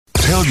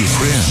Tell your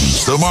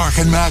friends the Mark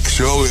and Mack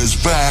Show is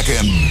back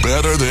and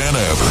better than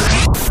ever.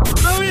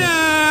 Oh,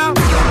 yeah!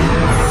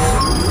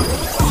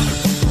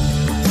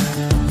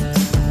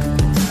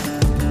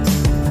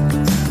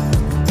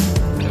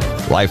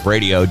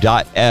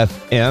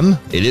 LifeRadio.fm.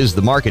 It is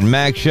the Mark and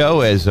Mack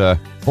Show as,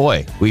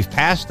 boy, we've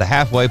passed the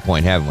halfway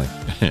point, haven't we?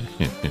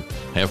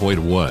 Halfway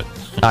to what?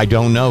 I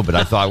don't know, but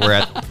I thought we're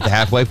at the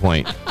halfway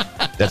point.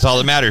 That's all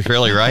that matters,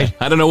 really, right?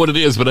 I don't know what it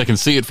is, but I can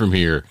see it from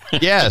here.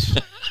 Yes.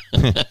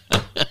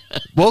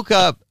 Woke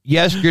up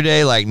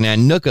yesterday like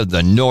Nanook of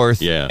the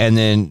North, and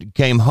then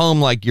came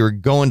home like you were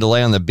going to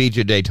lay on the beach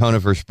at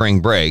Daytona for spring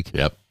break.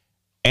 Yep.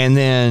 And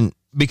then,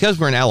 because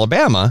we're in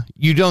Alabama,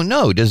 you don't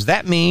know. Does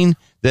that mean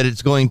that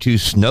it's going to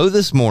snow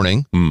this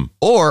morning,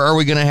 or are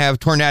we going to have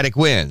tornadic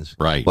winds?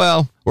 Right.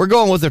 Well, we're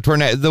going with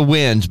the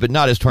winds, but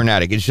not as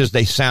tornadic. It's just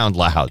they sound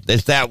loud.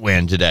 It's that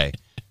wind today.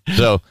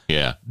 So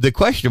yeah. The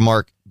question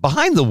mark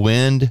behind the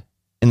wind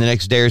in the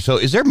next day or so,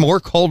 is there more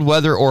cold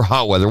weather or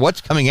hot weather?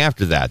 What's coming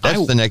after that?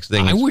 That's the next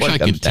thing. I wish I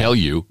could tell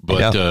you,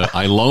 but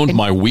I loaned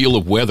my wheel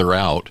of weather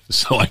out,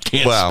 so I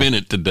can't spin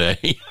it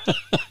today.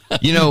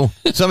 You know,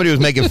 somebody was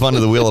making fun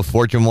of the Wheel of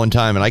Fortune one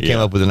time, and I came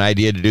up with an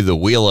idea to do the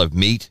Wheel of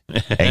Meat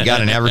and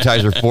got an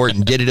advertiser for it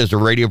and did it as a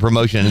radio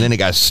promotion, and then it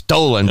got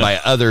stolen by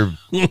other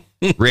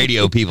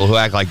radio people who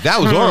act like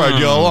that was our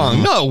idea all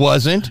along. No, it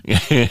wasn't.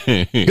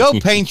 Go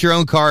paint your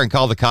own car and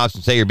call the cops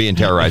and say you're being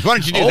terrorized. Why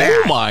don't you do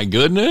that? Oh, my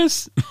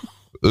goodness.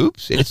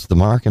 Oops, it's the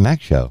Mark and Mack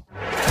Show.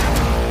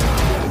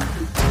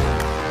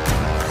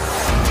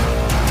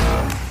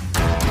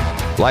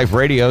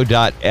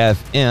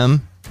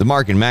 LifeRadio.fm, the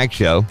Mark and Mack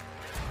Show.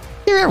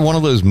 You ever have one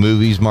of those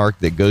movies, Mark,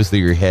 that goes through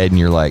your head and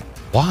you're like,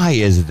 why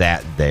is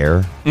that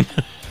there?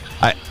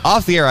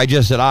 Off the air, I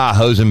just said,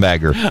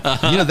 Hosenbagger.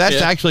 You know,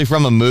 that's actually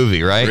from a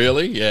movie, right?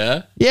 Really?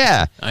 Yeah.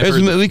 Yeah. There's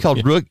a movie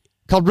called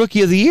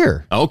Rookie of the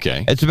Year.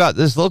 Okay. It's about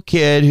this little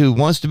kid who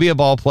wants to be a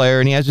ball player,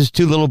 and he has his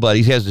two little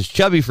buddies. He has his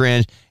chubby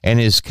friend and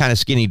his kind of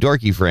skinny,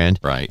 dorky friend.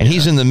 Right. And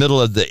he's in the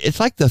middle of it's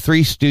like the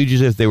Three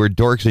Stooges if they were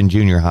dorks in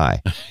junior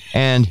high.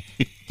 And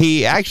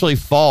he actually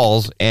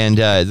falls, and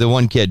the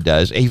one kid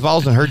does. He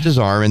falls and hurts his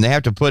arm, and they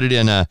have to put it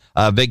in a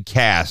big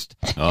cast.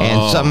 Oh.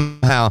 And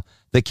somehow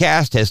the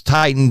cast has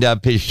tightened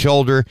up his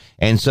shoulder,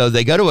 and so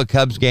they go to a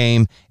Cubs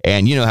game,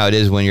 and you know how it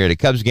is when you're at a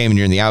Cubs game and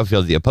you're in the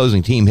outfield, the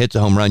opposing team hits a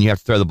home run, you have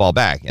to throw the ball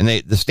back. And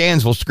the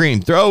stands will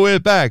scream, throw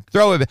it back,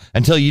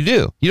 until you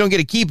do. You don't get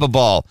to keep a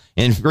ball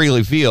in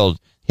Wrigley Field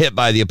hit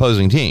by the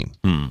opposing team.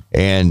 So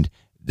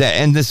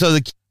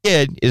the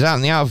kid is out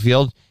in the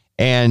outfield,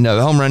 and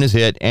the home run is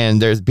hit, and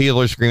there's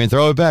people are screaming,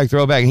 throw it back,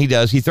 and he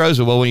does. He throws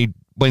it. Well, when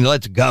he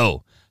lets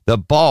go, the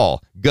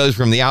ball goes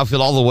from the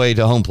outfield all the way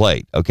to home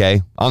plate,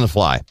 okay, on the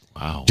fly.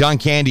 Wow. John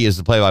Candy is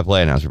the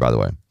play-by-play announcer, by the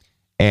way.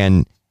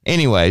 And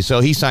anyway, so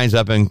he signs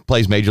up and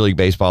plays Major League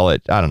Baseball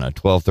at,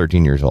 12,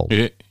 13 years old.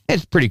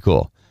 It's pretty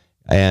cool.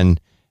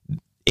 And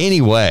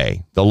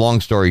anyway, the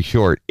long story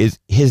short is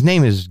his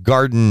name is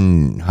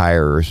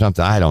Gardenhire or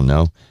something. I don't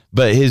know.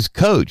 But his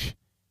coach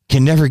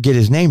can never get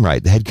his name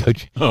right. The head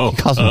coach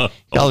calls him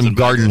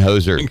Garden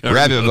Hoser,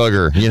 Rabbit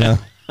Booger, you know.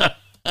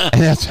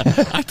 And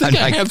I think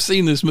I have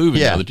seen this movie.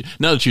 Yeah.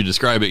 Now that you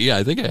describe it, yeah,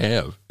 I think I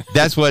have.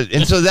 That's why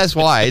it's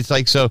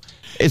like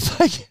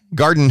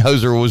Garden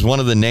Hoser was one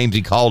of the names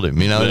he called him,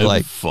 you know. That's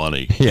like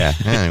funny. Yeah.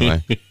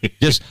 Anyway,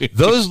 just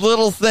those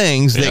little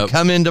things that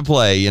come into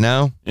play, you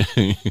know.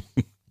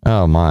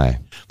 Oh my!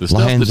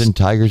 Lions and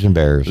tigers and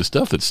bears. The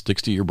stuff that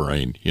sticks to your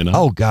brain, you know.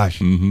 Oh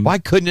gosh, Why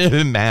couldn't it have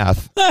been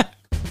math?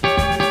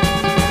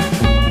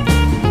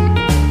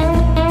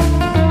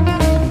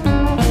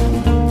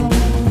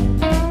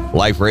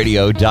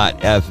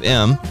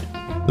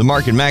 LifeRadio.fm, the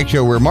Mark and Mack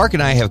Show, where Mark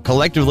and I have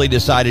collectively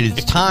decided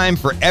it's time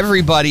for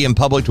everybody in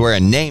public to wear a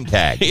name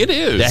tag. It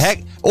is. The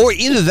heck, or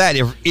either that,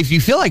 if you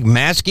feel like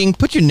masking,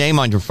 put your name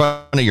on your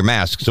front of your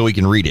mask so we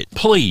can read it.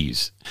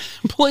 Please.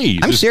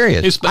 I'm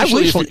serious.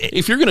 Especially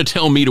if you're going to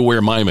tell me to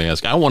wear my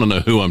mask, I want to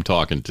know who I'm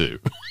talking to.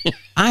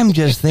 I'm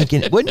just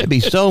thinking, wouldn't it be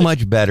so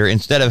much better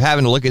instead of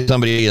having to look at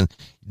somebody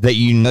that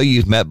you know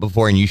you've met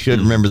before and you should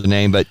remember the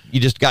name, but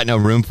you just got no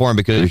room for him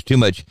because there's too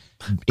much,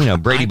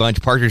 Brady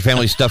Bunch, Partridge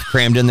Family stuff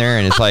crammed in there,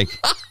 and it's like,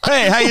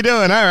 hey, how you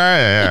doing? All right,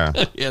 yeah.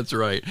 Yeah, that's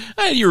right.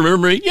 Hey, you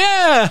remember me?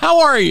 Yeah,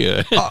 how are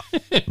you?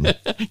 Can't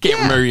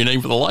remember your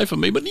name for the life of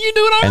me, but you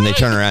doing all right? And they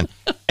turn around,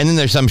 and then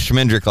there's some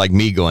schmendrick like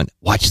me going,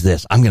 watch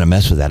this. I'm going to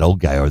mess with that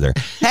old guy over there.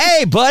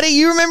 Hey, buddy,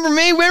 you remember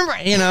me? We've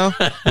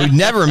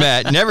never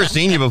met, never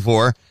seen you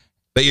before.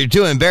 But you're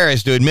too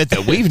embarrassed to admit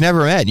that we've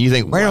never met. And you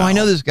think, where do I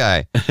know this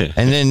guy?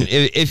 And then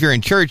if you're in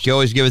church, you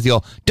always give it the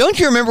old, don't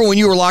you remember when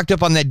you were locked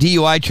up on that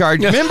DUI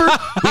charge? Remember?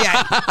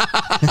 Yeah.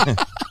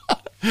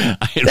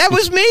 That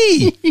was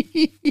me.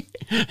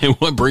 And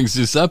what brings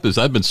this up is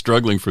I've been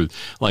struggling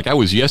I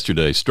was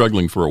yesterday,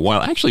 struggling for a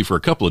while, actually for a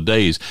couple of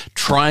days,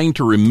 trying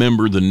to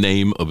remember the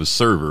name of a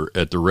server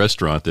at the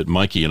restaurant that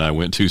Mikey and I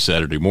went to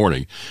Saturday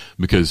morning,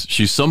 because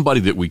she's somebody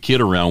that we kid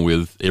around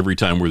with every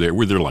time we're there.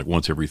 We're there like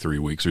once every 3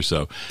 weeks or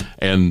so.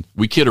 And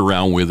we kid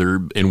around with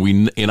her,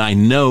 and I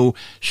know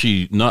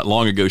not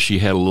long ago she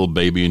had a little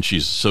baby, and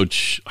she's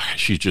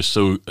just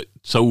so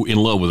in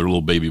love with her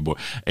little baby boy.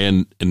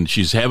 And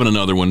she's having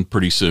another one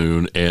pretty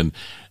soon. And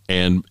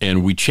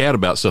we chat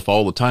about stuff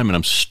all the time, and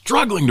I'm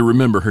struggling to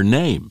remember her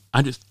name.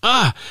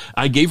 I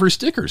gave her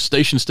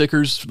station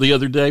stickers the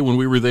other day when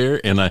we were there,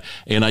 and I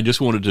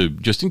just wanted to,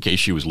 just in case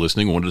she was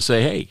listening, wanted to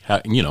say, hey,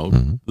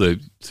 the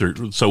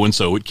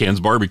so-and-so at Can's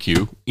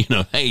Barbecue,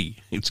 hey,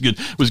 it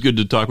was good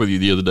to talk with you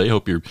the other day.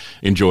 Hope you're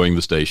enjoying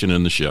the station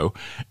and the show.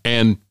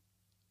 And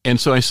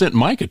so I sent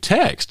Mike a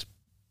text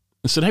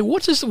and said, hey,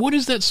 what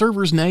is that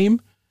server's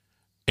name?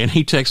 And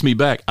he texted me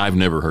back, I've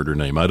never heard her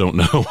name. I don't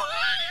know.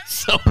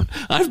 So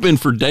I've been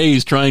for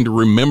days trying to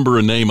remember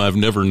a name I've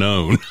never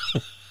known.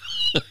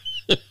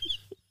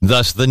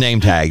 Thus the name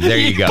tag. There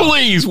you go.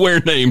 Please wear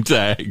name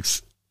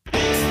tags.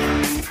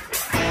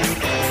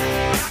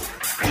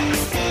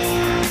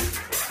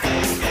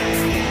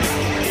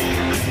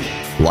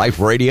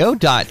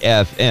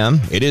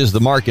 LifeRadio.fm. It is the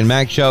Mark and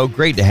Mack Show.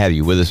 Great to have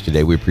you with us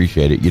today. We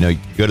appreciate it.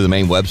 Go to the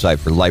main website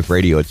for Life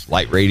Radio. It's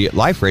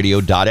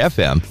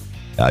LifeRadio.fm.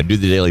 Do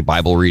the daily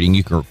Bible reading.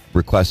 You can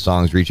request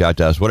songs, reach out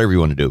to us, whatever you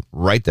want to do.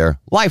 Right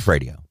there,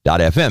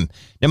 liferadio.fm.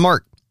 Now,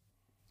 Mark,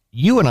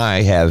 you and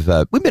I have,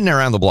 we've been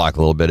around the block a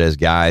little bit as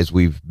guys.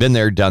 We've been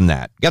there, done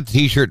that. Got the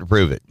T-shirt to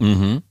prove it.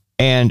 Mm-hmm.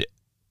 And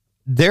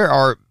there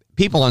are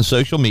people on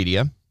social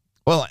media,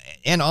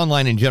 and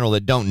online in general,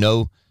 that don't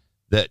know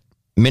that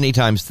many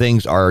times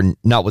things are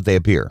not what they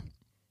appear.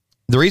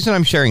 The reason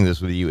I'm sharing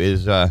this with you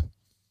is, I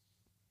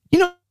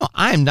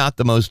am not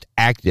the most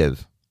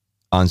active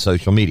on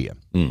social media.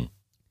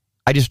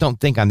 I just don't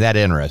think I'm that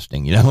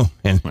interesting, and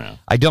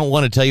I don't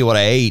want to tell you what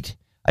I ate.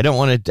 I don't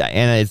want to,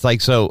 and it's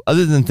like, so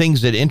other than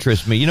things that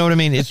interest me, you know what I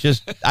mean? It's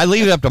just, I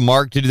leave it up to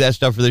Mark to do that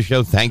stuff for the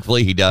show.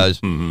 Thankfully he does.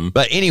 Mm-hmm.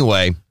 But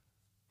anyway,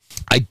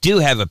 I do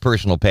have a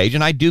personal page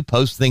and I do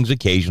post things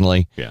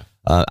occasionally. Yeah.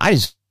 I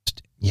just,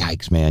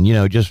 yikes, man,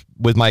 just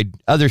with my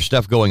other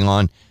stuff going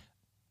on.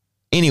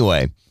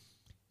 Anyway,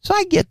 so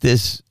I get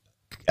this,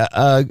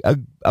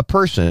 a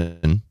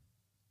person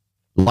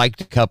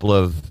liked a couple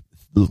of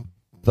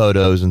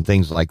photos and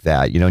things like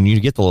that, and you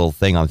get the little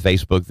thing on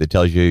Facebook that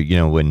tells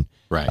you, when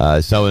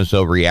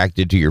so-and-so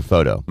reacted to your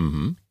photo.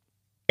 Mm-hmm.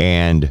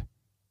 And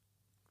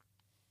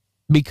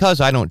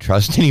because I don't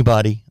trust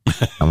anybody,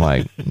 I'm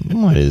like,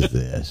 what is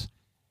this?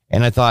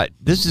 And I thought,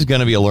 this is going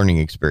to be a learning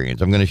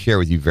experience. I'm going to share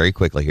with you very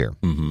quickly here.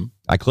 Mm-hmm.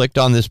 I clicked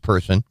on this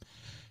person.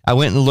 I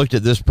went and looked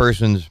at this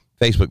person's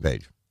Facebook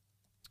page,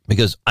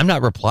 because I'm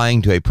not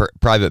replying to a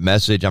private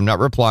message. I'm not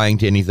replying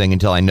to anything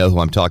until I know who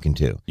I'm talking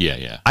to.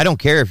 Yeah. I don't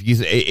care if you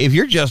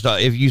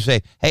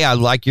say, hey, I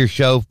like your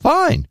show,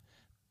 fine.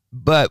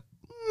 But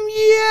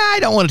I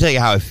don't want to tell you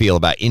how I feel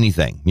about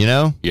anything,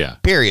 Yeah.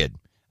 Period.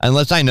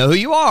 Unless I know who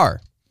you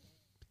are.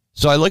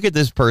 So I look at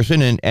this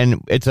person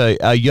and it's a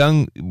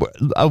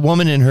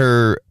woman in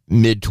her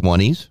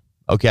mid-20s.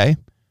 Okay.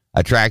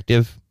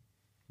 Attractive,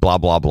 blah,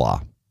 blah,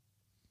 blah.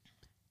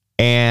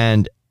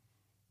 And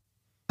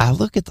I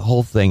look at the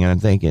whole thing and I'm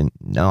thinking,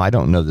 no, I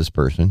don't know this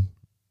person.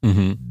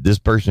 Mm-hmm. This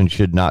person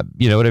should not,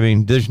 you know what I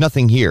mean? There's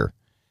nothing here.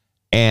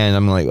 And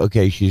I'm like,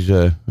 okay, she's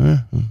this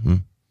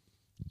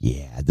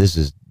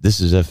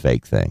is a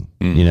fake thing,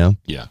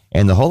 Yeah.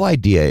 And the whole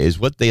idea is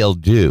what they'll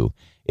do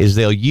is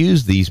they'll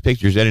use these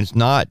pictures, and it's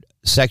not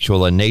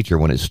sexual in nature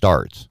when it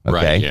starts. Okay.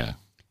 Right, yeah.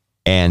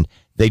 And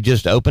they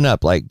just open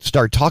up,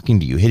 start talking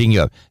to you, hitting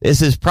you up.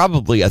 This is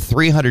probably a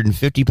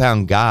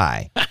 350-pound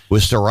guy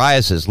with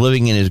psoriasis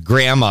living in his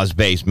grandma's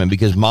basement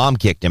because mom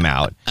kicked him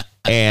out.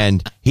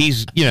 And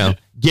he's,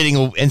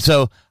 getting, and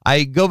so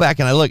I go back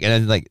and I look, and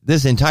I'm like,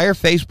 this entire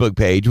Facebook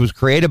page was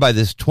created by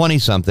this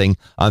 20-something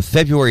on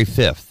February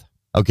 5th.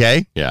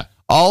 Okay? Yeah.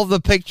 All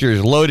the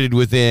pictures loaded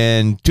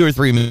within 2 or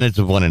 3 minutes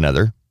of one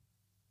another.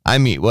 I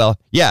mean,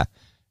 yeah.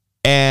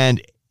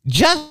 And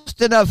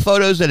just enough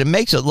photos that it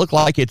makes it look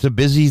like it's a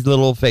busy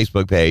little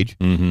Facebook page.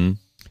 Mm-hmm.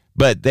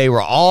 But they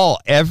were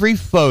every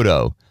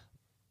photo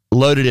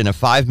loaded in a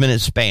 5-minute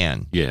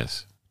span.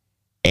 Yes.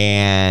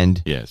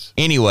 And yes.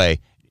 Anyway,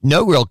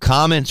 no real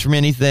comments from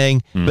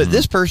anything, but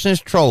this person is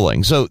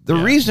trolling. So the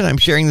reason I'm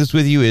sharing this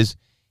with you is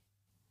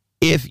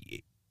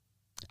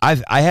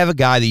I have a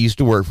guy that used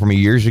to work for me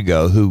years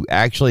ago who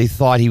actually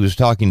thought he was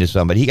talking to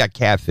somebody. He got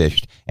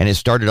catfished, and it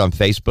started on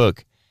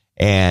Facebook.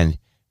 And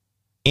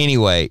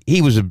anyway,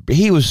 he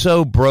was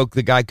so broke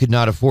the guy could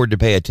not afford to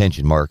pay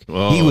attention, Mark.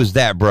 Oh. He was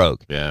that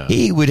broke. Yeah.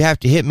 He would have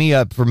to hit me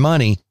up for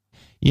money,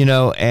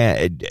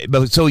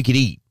 but so he could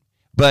eat.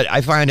 But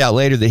I find out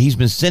later that he's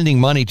been sending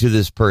money to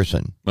this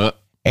person,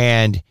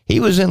 and he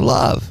was in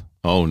love.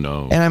 Oh,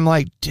 no. And I'm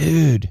like,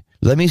 dude,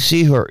 let me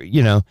see her,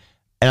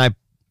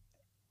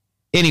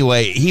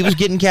 Anyway, he was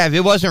getting catfished.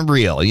 It wasn't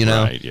real,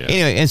 Right, yeah.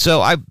 Anyway, and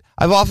so I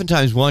I've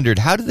oftentimes wondered,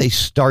 how do they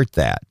start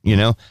that? You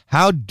know,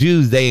 how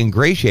do they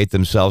ingratiate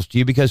themselves to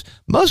you? Because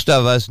most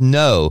of us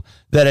know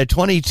that a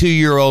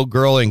 22-year-old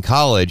girl in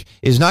college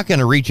is not going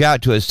to reach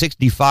out to a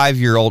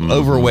 65-year-old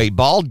overweight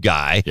bald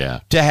guy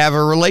to have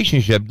a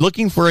relationship.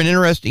 Looking for an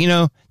interest, you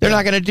know, they're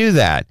not going to do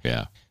that.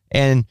 Yeah.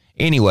 And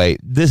anyway,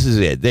 this is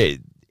it.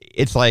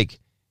 It's like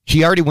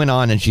she already went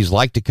on and she's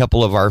liked a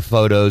couple of our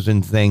photos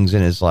and things,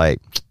 and it's like,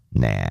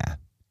 nah.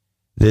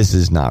 This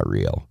is not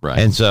real. Right.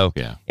 And so,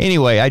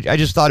 anyway, I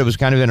just thought it was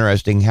kind of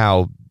interesting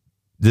how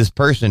this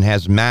person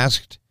has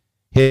masked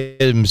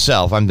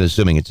himself. I'm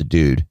assuming it's a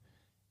dude.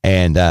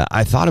 And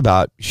I thought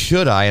about,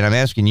 should I, and I'm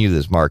asking you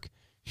this, Mark,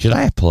 should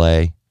I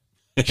play?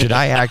 Should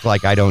I act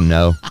like I don't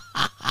know?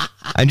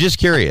 I'm just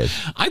curious.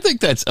 I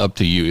think that's up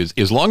to you.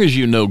 As long as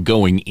you know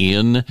going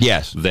in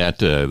that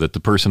that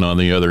the person on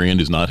the other end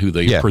is not who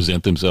they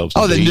present themselves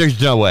to be. Then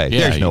there's no way.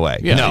 There's no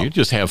way. Yeah, no. You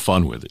just have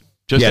fun with it.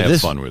 Just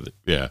have fun with it.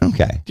 Yeah.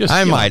 Okay. Just,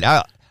 I might.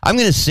 I'm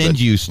going to send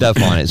you stuff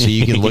on it so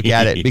you can look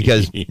at it,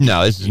 because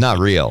no, this is not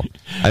real.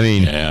 I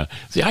mean,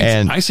 See,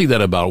 I see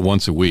that about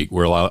once a week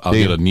where I'll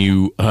get a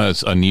new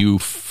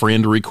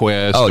friend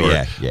request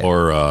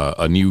or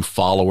a new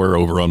follower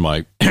over on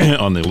my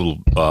on the little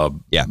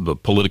the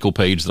political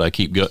page that I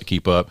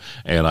keep up,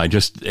 and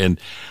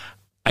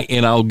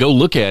I'll go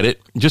look at it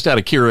just out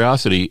of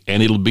curiosity,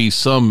 and it'll be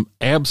some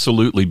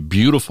absolutely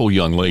beautiful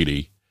young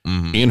lady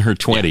in her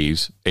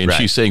 20s, and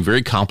she's saying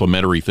very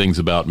complimentary things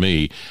about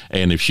me.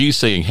 And if she's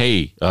saying,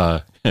 hey,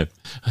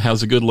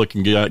 how's a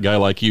good-looking guy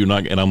like you?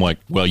 And I'm like,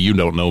 well, you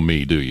don't know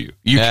me, do you?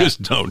 You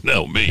just don't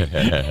know me.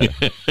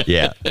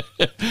 Yeah.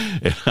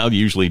 And I'll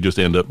usually just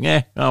end up,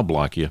 I'll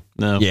block you.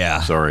 No,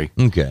 sorry.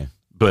 Okay.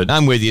 But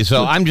I'm with you.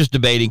 So I'm just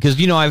debating, because,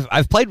 you know,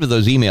 I've played with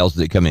those emails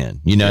that come in,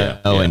 you know,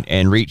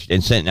 and reached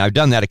and sent. And I've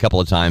done that a couple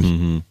of times.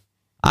 Mm-hmm.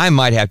 I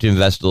might have to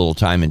invest a little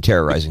time in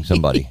terrorizing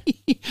somebody.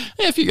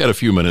 If you got a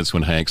few minutes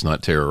when Hank's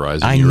not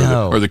terrorizing I you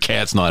know. or the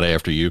cat's not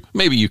after you,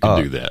 maybe you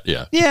can do that.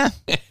 Yeah. Yeah.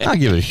 I'll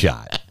give it a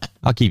shot.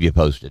 I'll keep you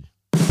posted.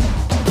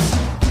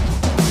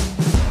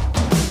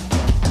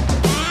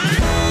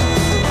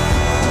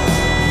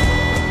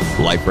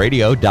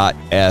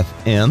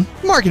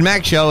 LifeRadio.fm. Mark and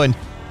Mack Show. And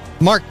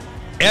Mark,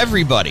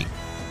 everybody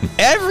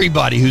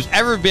who's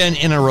ever been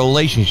in a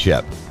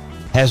relationship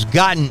has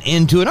gotten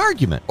into an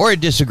argument or a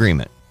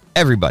disagreement.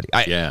 Everybody.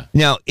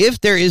 Now,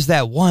 if there is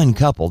that one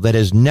couple that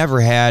has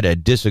never had a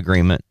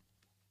disagreement,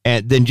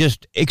 and then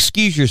just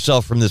excuse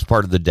yourself from this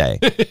part of the day.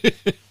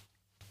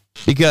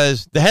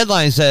 Because the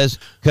headline says,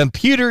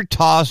 computer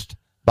tossed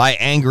by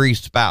angry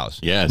spouse.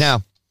 Yes.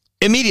 Now,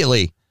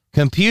 immediately,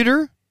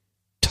 computer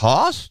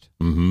tossed?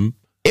 Mm-hmm.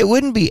 It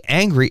wouldn't be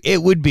angry.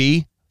 It would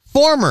be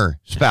former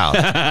spouse.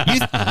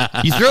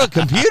 You throw a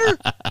computer?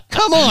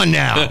 Come on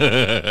now.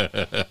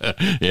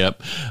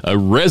 Yep. A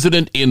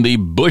resident in the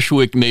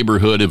Bushwick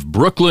neighborhood of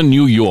Brooklyn,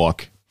 New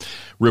York,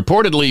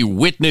 reportedly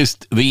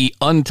witnessed the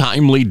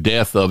untimely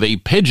death of a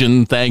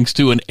pigeon thanks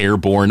to an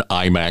airborne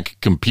iMac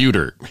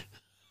computer.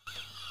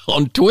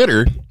 On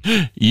Twitter,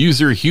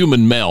 user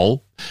Human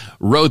Mel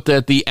wrote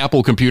that the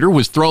Apple computer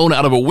was thrown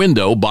out of a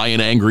window by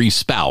an angry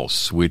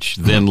spouse, which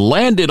then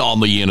landed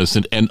on the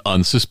innocent and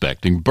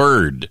unsuspecting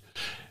bird.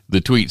 The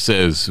tweet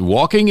says,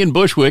 walking in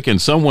Bushwick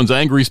and someone's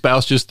angry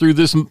spouse just threw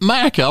this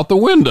Mac out the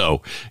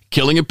window,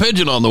 killing a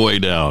pigeon on the way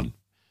down.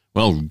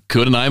 Well,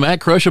 could an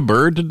iMac crush a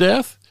bird to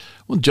death?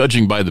 Well,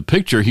 judging by the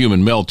picture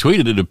Human Mel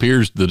tweeted, it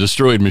appears the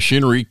destroyed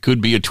machinery could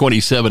be a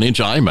 27-inch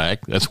iMac.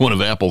 That's one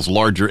of Apple's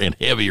larger and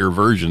heavier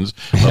versions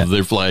of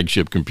their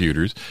flagship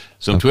computers.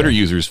 Some Twitter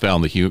users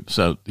found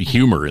the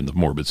humor in the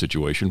morbid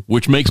situation,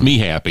 which makes me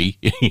happy.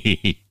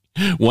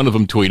 One of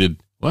them tweeted,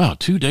 wow,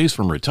 2 days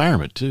from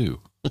retirement,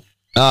 too.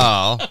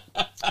 Oh,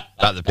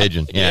 about the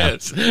pigeon. Yeah.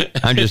 Yes.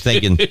 I'm just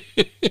thinking,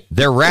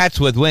 they're rats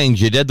with wings.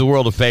 You did the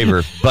world a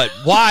favor. But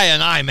why an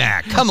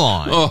iMac? Come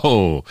on.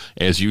 Oh,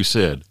 as you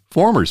said,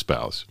 former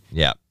spouse.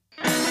 Yeah.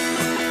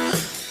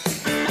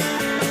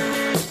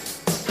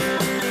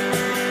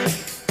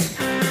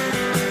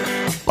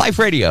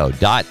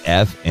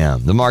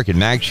 LifeRadio.fm, the Mark and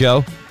Mack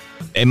Show.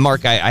 And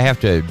Mark, I have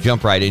to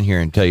jump right in here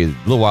and tell you,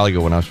 a little while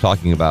ago when I was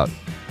talking about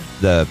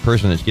the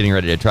person that's getting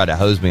ready to try to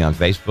hose me on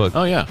Facebook.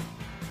 Oh, yeah.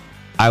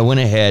 I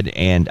went ahead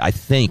and I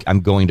think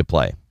I'm going to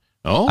play.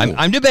 Oh,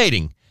 I'm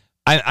debating.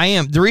 I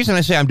am. The reason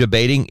I say I'm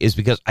debating is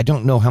because I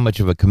don't know how much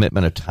of a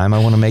commitment of time I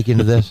want to make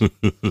into this.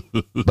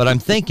 But I'm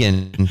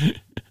thinking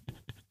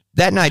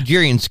that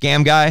Nigerian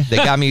scam guy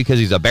that got me because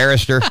he's a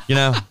barrister, you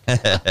know,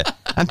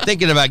 I'm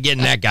thinking about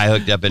getting that guy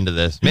hooked up into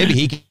this. Maybe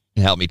he can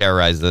help me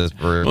terrorize this.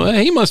 Well,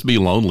 he must be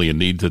lonely and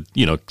need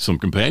to, some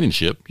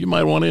companionship. You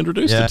might want to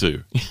introduce him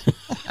to.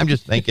 I'm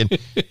just thinking,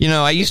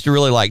 I used to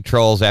really like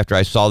trolls after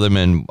I saw them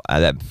in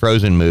that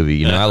Frozen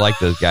movie. I like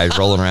those guys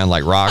rolling around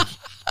like rocks.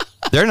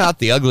 They're not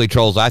the ugly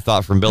trolls I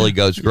thought from Billy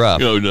Goat's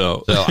Gruff. Oh,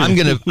 no. So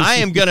I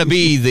am gonna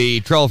be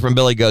the troll from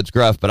Billy Goat's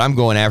Gruff, but I'm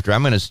going after.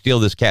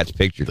 Steal this cat's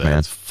pictures, man.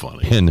 That's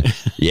funny. And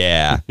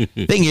yeah,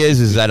 thing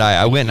is that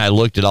I went and I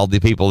looked at all the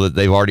people that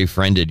they've already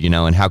friended,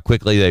 and how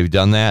quickly they've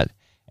done that,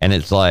 and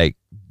it's like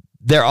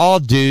they're all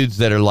dudes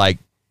that are like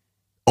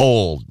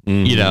old,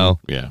 you know?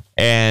 Yeah.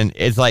 And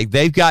it's like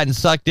they've gotten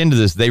sucked into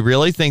this. They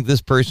really think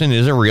this person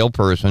is a real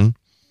person.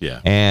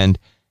 Yeah. And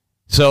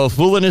so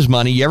fooling is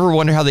money. You ever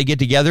wonder how they get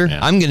together? Yeah.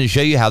 I'm going to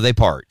show you how they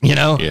part, you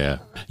know? Yeah.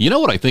 You know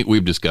what I think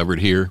we've discovered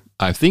here?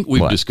 I think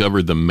we've What?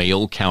 discovered the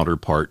male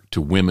counterpart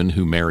to women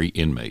who marry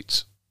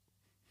inmates.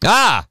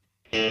 Ah!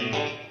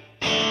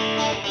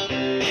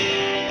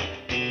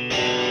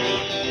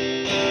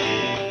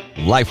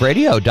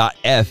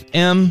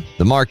 LifeRadio.fm,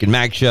 the Mark and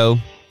Mack Show,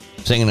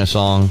 singing a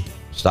song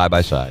side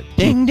by side.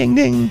 Ding, ding,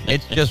 ding.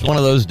 It's just one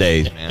of those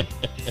days, man.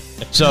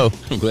 So,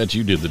 I'm glad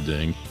you did the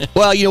ding.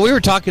 well, you know, we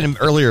were talking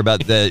earlier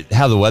about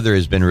how the weather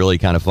has been really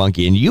kind of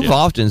funky, and you've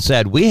often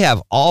said we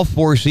have all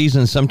 4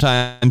 seasons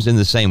sometimes in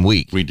the same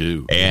week. We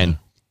do. And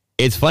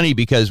it's funny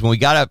because when we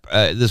got up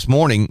this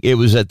morning, it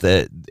was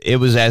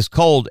as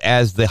cold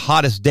as the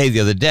hottest day the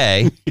other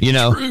day, you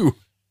know. True.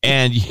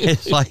 And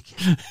it's like,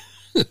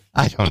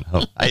 I don't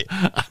know. I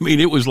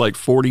mean, it was like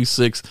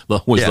 46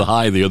 was the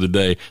high the other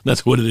day.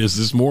 That's what it is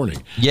this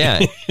morning. Yeah,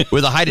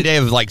 with a high today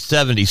of like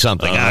 70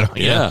 something. I don't,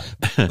 yeah.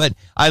 But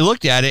I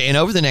looked at it, and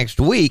over the next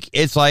week,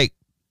 it's like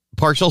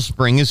partial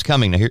spring is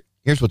coming. Now,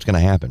 here's what's going to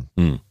happen.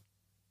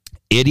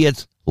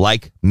 Idiots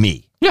like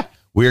me. Yeah.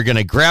 We're going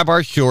to grab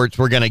our shorts.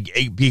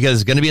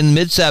 Because it's going to be in the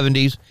mid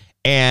 70s,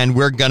 and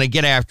we're going to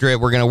get after it.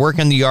 We're going to work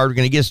in the yard. We're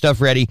going to get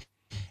stuff ready,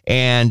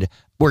 and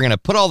we're going to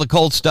put all the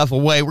cold stuff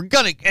away.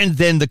 And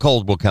then the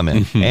cold will come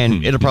in,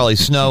 and it'll probably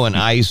snow and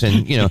ice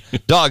and, you know,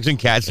 dogs and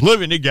cats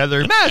living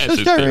together. Mass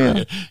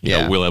hysteria.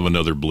 Yeah, we'll have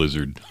another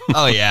blizzard.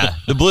 Oh, yeah.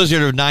 The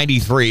blizzard of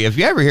 93. If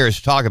you ever hear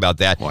us talk about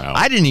that, Wow.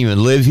 I didn't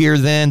even live here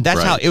then.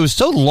 That's how it was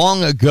so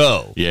long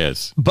ago.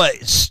 Yes. But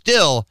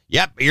still,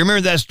 yep. You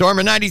remember that storm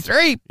in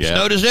 93? Yeah.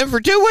 Snowed us in for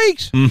 2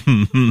 weeks.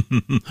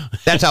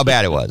 That's how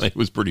bad it was. It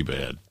was pretty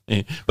bad.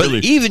 But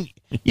even,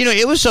 you know,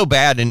 it was so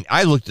bad, and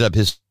I looked it up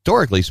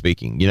historically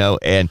speaking, you know,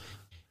 and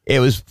it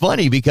was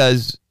funny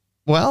because,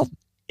 well,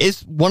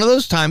 it's one of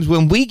those times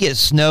when we get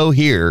snow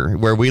here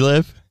where we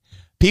live,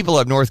 people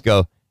up north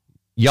go,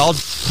 y'all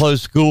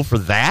close school for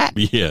that?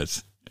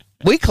 Yes.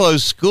 We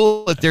close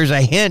school if there's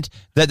a hint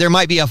that there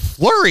might be a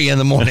flurry in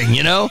the morning,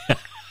 you know?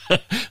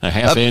 A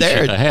half inch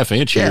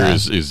here Yeah.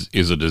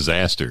 is a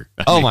disaster.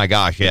 Oh, my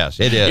gosh, yes,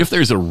 it is. If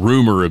there's a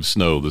rumor of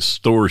snow, the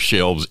store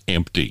shelves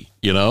empty,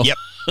 you know? Yep.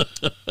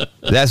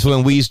 That's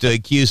when we used to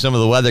accuse some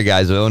of the weather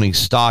guys of owning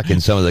stock in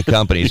some of the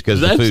companies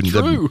because the That's food,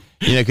 true.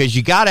 you know, because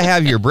you got to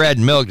have your bread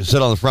and milk to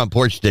sit on the front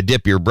porch to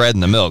dip your bread in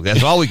the milk.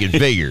 That's all we could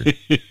figure.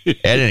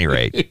 At any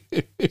rate,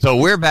 so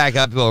we're back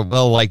up.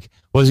 Well, like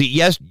was it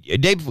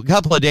a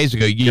couple of days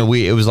ago? You know,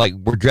 it was like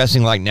we're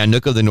dressing like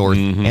Nanook of the North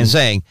and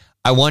saying,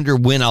 "I wonder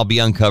when I'll be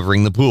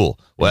uncovering the pool."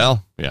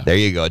 Well, there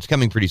you go. It's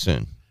coming pretty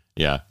soon.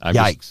 Yeah.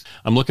 Yikes!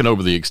 I'm looking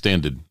over the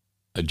extended,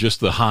 just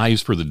the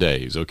highs for the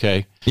days.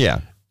 Okay. Yeah.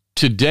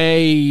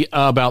 Today,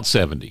 about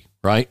 70,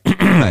 right?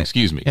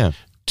 Excuse me. Yeah.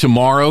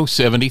 Tomorrow,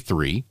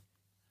 73.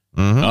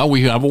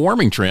 We have a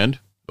warming trend.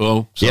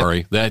 Oh,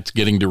 sorry. That's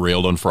getting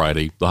derailed on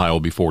Friday. The high will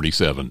be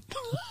 47.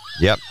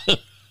 Yep.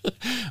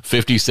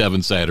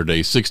 57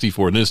 Saturday,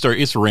 64. And then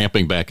it's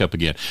ramping back up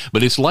again.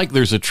 But it's like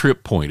there's a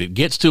trip point. It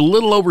gets to a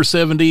little over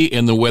 70,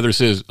 and the weather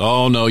says,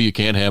 oh, no, you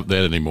can't have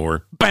that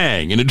anymore.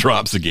 Bang! And it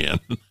drops again.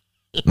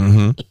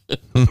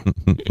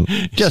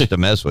 Just to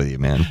mess with you,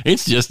 man.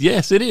 It's just,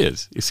 yes, it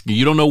is.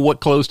 You don't know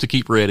what clothes to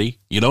keep ready.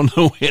 You don't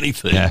know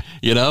anything. Yeah.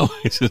 You know,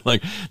 it's just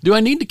like, do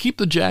I need to keep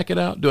the jacket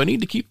out? Do I need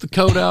to keep the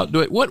coat out?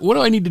 What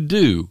do I need to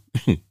do?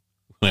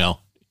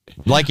 Well,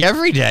 like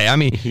every day. I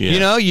mean, you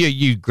know,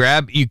 you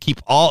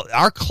keep all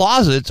our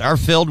closets are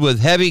filled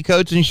with heavy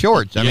coats and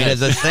shorts. I mean, at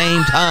the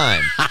same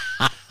time.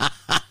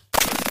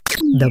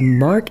 The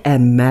Mark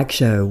and Mack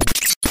Show.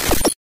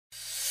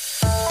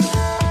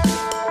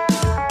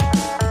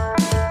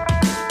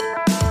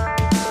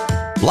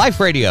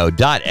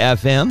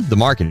 LifeRadio.fm, the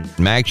Mark and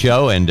Mack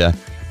Show, and a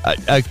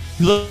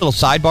little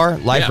sidebar,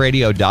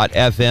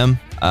 LifeRadio.fm,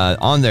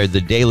 on there,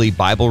 the daily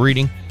Bible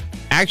reading.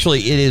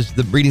 Actually, it is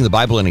reading the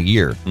Bible in a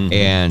year,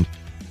 and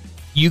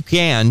you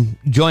can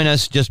join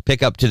us, just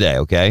pick up today,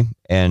 okay?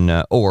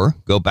 And or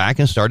go back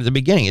and start at the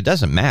beginning. It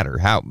doesn't matter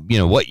how, you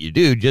know, what you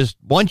do. Just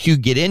once you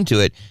get into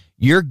it,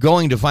 you're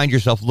going to find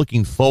yourself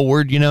looking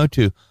forward, you know,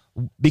 to,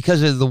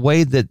 because of the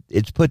way that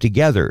it's put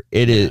together.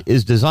 It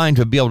is designed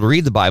to be able to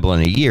read the Bible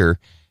in a year,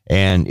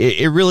 and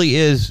it really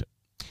is,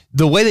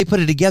 the way they put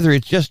it together,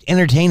 it's just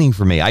entertaining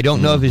for me. I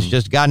don't know if it's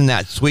just gotten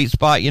that sweet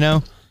spot, you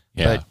know?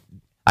 Yeah. But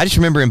I just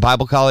remember in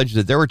Bible college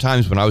that there were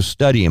times when I was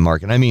studying,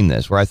 Mark, and I mean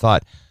this, where I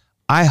thought,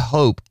 I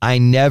hope I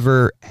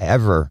never,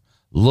 ever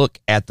look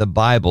at the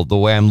Bible the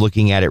way I'm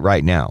looking at it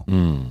right now.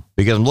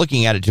 Because I'm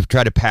looking at it to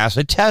try to pass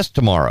a test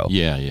tomorrow.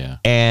 Yeah.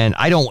 And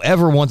I don't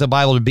ever want the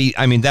Bible to be,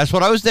 I mean, that's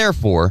what I was there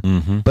for.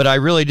 But I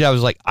really did. I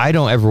was like, I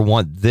don't ever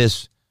want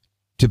this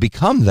to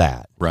become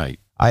that. Right.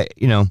 I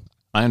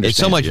understand. It's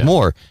so much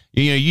more.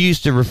 You know, you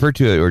used to refer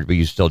to it, or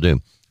you still do,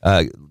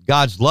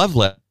 God's love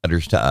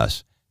letters to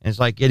us. And it's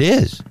like, it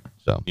is.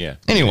 So,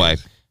 anyway,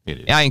 it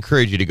is. I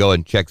encourage you to go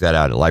and check that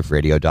out at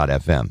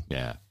liferadio.fm.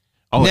 Yeah.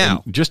 Oh,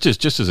 now, and just as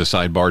a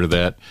sidebar to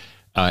that,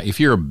 if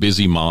you're a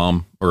busy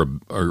mom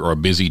or a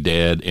busy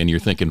dad, and you're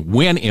thinking,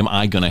 when am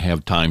I going to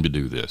have time to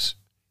do this?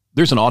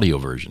 There's an audio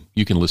version.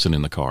 You can listen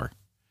in the car.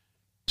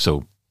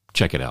 So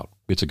check it out.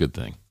 It's a good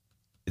thing.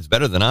 It's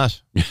better than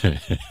us.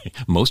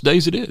 Most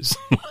days it is.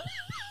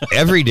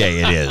 Every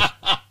day it is.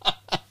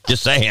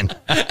 Just saying.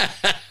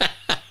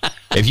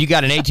 If you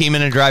got an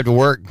 18-minute drive to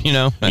work,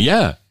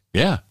 Yeah.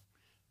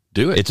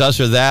 Do it. It's us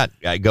or that.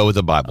 I go with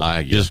the Bible.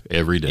 Just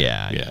every day.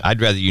 Yeah. I'd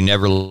rather you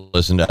never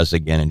listen to us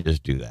again and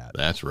just do that.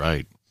 That's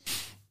right.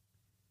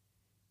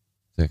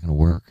 Is that going to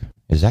work?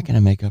 Is that going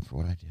to make up for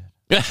what I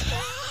did?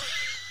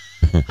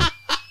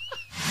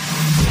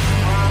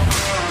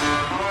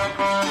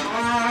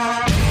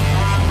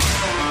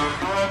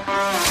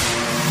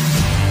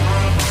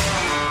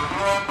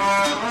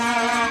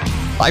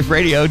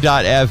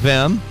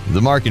 LifeRadio.fm,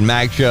 the Mark and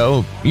Mack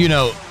Show.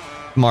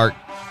 Mark.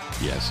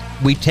 Yes.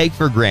 We take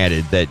for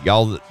granted that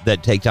y'all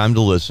that take time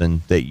to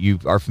listen, that you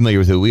are familiar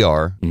with who we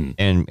are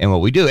and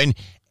what we do.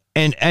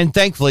 And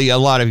thankfully, a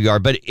lot of you are.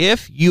 But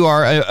if you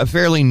are a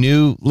fairly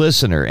new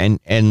listener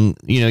and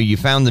you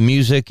found the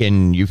music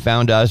and you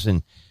found us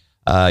and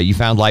you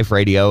found Life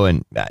Radio,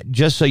 and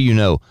just so you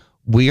know,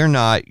 we are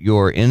not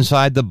your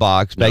inside the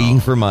box begging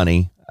for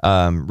money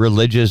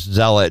religious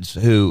zealots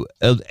who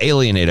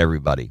alienate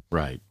everybody.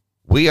 Right.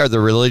 We are the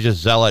religious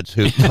zealots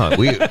who we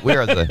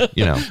are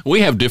the,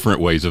 We have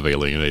different ways of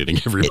alienating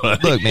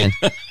everybody. Look, man,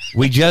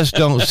 we just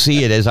don't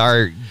see it as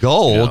our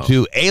goal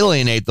to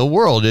alienate the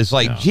world. It's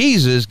like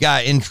Jesus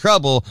got in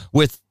trouble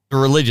with the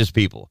religious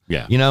people.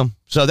 Yeah.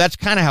 So that's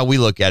kind of how we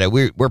look at it.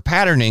 We're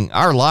patterning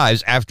our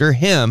lives after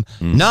him,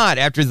 not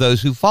after those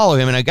who follow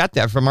him. And I got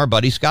that from our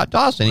buddy Scott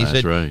Dawson. He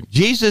said, right.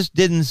 Jesus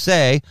didn't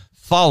say,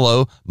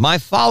 follow my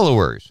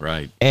followers.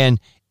 Right. And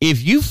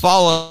if you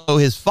follow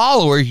his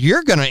followers,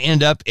 you're going to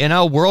end up in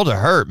a world of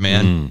hurt,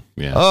 man.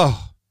 Yeah.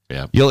 Oh,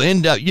 yeah. You'll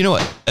end up,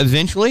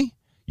 eventually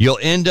you'll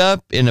end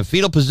up in a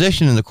fetal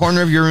position in the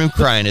corner of your room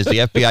crying as the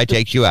FBI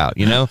takes you out.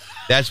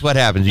 That's what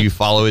happens. You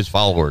follow his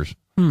followers.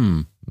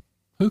 Who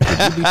could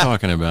you be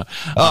talking about?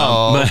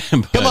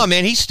 Come on,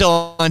 man. He's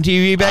still on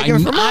TV begging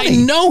for money. I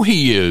know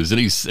he is. And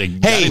he's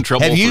got in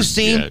trouble. Have you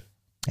seen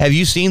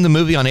the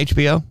movie on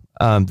HBO?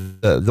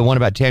 The one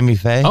about Tammy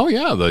Faye? Oh,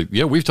 yeah.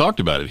 We've talked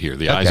about it here.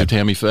 The Eyes of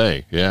Tammy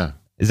Faye. Yeah.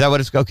 Is that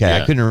what it's okay?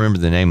 Yeah. I couldn't remember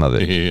the name of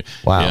it.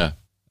 Wow. Yeah.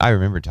 I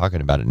remember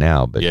talking about it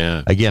now, but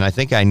again, I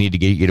think I need to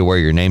get you to wear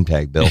your name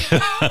tag, Bill,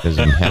 because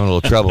I'm having a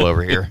little trouble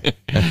over here.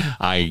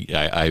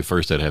 I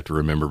first I'd have to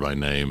remember my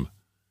name.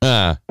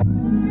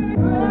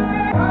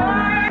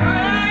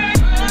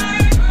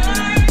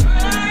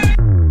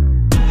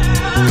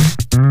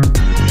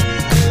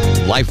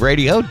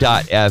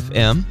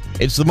 LifeRadio.fm.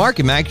 It's the Mark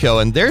and Mack Show,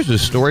 and there's a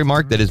story,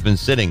 Mark, that has been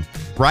sitting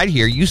right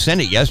here. You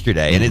sent it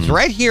yesterday, and it's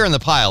right here in the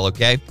pile,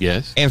 okay?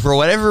 Yes. And for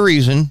whatever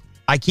reason,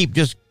 I keep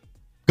just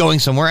going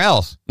somewhere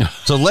else.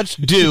 So let's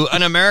do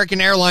an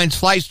American Airlines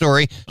flight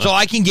story so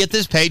I can get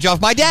this page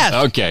off my desk.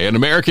 Okay, an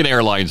American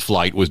Airlines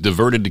flight was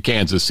diverted to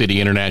Kansas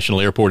City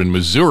International Airport in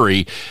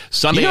Missouri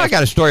Sunday. I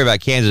got a story about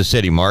Kansas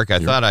City, Mark. I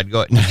thought I'd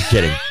go... No,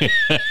 kidding.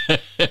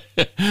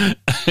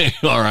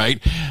 All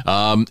right.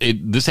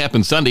 This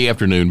happened Sunday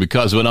afternoon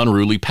because of an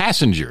unruly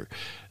passenger,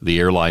 the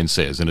airline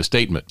says in a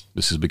statement.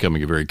 This is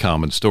becoming a very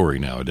common story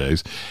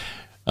nowadays.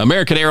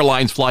 American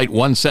Airlines Flight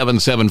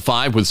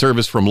 1775 with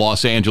service from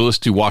Los Angeles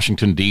to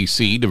Washington,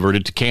 D.C.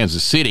 diverted to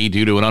Kansas City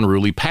due to an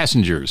unruly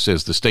passenger,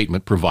 says the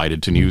statement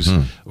provided to news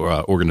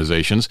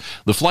organizations.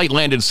 The flight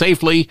landed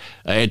safely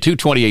at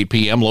 2:28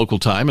 p.m. local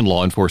time, and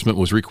law enforcement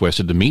was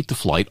requested to meet the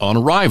flight on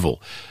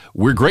arrival.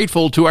 We're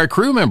grateful to our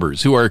crew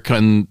members who are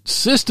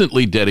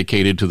consistently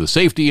dedicated to the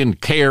safety and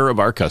care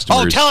of our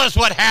customers. Oh, tell us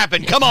what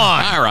happened. Come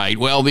on. All right.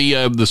 Well, the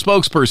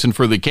spokesperson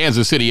for the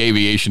Kansas City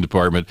Aviation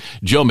Department,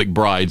 Joe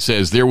McBride,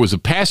 says there was a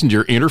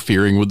passenger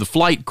interfering with the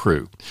flight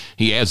crew.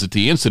 He adds that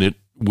the incident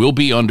will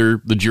be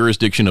under the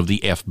jurisdiction of the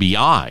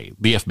FBI.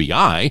 The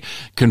FBI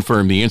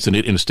confirmed the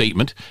incident in a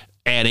statement,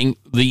 adding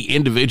the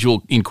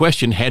individual in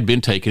question had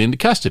been taken into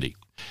custody.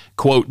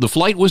 Quote, the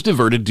flight was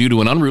diverted due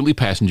to an unruly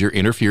passenger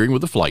interfering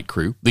with the flight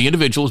crew. The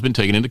individual has been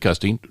taken into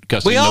custody.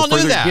 We all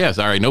knew that. Yes,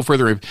 all right, no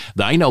further.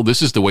 I know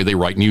this is the way they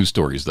write news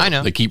stories, though. I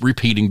know. They keep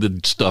repeating the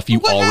stuff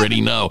you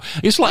already know.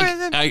 It's like,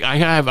 I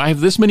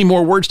have this many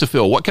more words to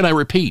fill. What can I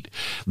repeat?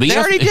 They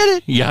already did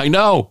it. Yeah, I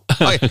know.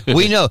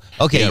 We know.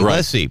 Okay, Yeah, right.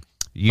 let's see.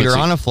 You're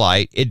on a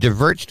flight. It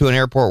diverts to an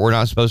airport we're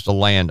not supposed to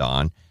land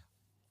on.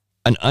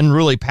 An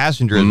unruly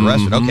passenger is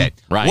arrested. Okay.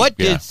 Right, What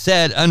did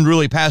said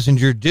unruly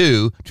passenger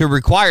do to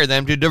require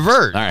them to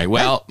divert? All right.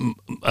 Well,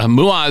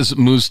 Muaz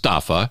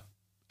Mustafa,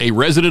 a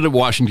resident of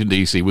Washington,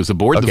 D.C., was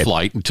aboard the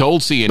flight and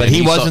told CNN. But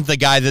he wasn't the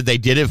guy that they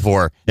did it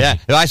for. Yeah.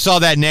 I saw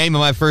that name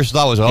and my first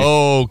thought was,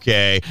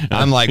 okay,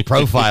 I'm like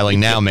profiling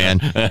now, man.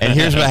 And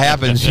here's what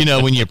happens,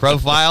 when you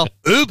profile,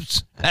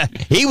 oops.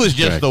 He was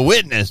just the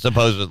witness,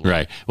 supposedly.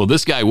 Right. Well,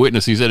 this guy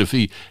witnessed, he said if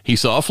he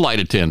saw a flight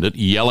attendant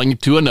yelling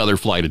to another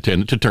flight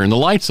attendant to turn the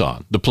lights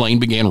on. The plane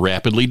began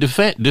rapidly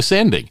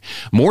descending.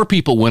 More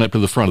people went up to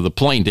the front of the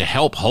plane to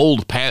help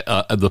hold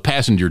the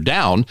passenger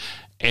down,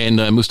 And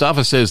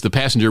Mustafa says the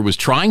passenger was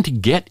trying to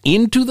get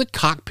into the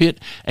cockpit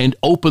and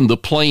open the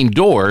plane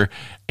door,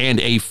 and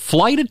a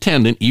flight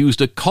attendant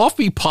used a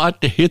coffee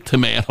pot to hit the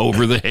man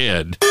over the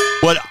head.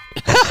 What?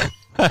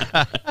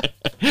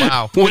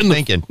 Wow. When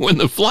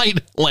the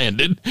flight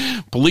landed,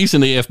 police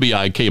and the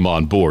FBI came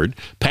on board.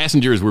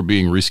 Passengers were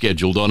being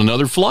rescheduled on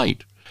another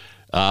flight.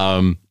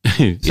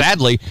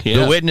 Sadly,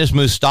 the witness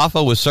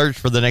Mustafa was searched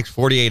for the next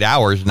 48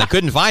 hours, and they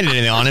couldn't find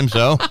anything on him,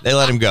 so they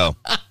let him go.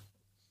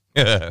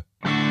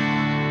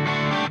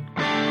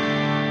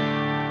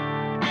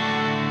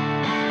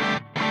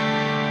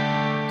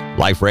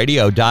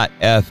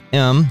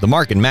 LifeRadio.fm, the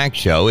Mark and Mack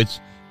Show. It's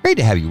great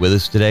to have you with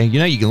us today. You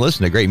know, you can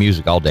listen to great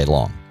music all day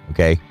long,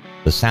 okay?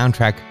 The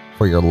soundtrack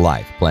for your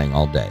life playing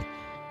all day.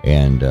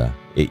 And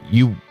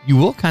you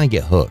will kind of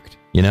get hooked,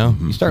 you know?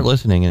 You start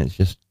listening, and it's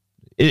just...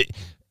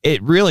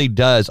 It really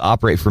does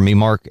operate for me,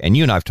 Mark, and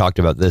you and I have talked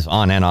about this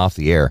on and off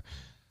the air.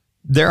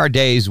 There are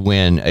days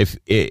when if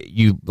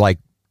you like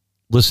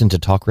listen to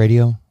talk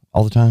radio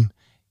all the time,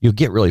 you'll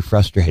get really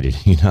frustrated,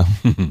 you know,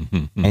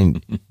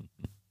 and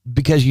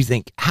because you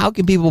think, how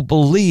can people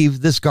believe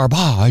this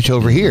garbage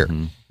over here?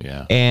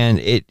 Yeah, and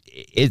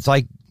it's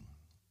like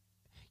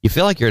you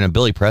feel like you're in a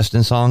Billy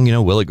Preston song, you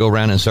know, will it go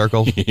round in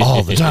circles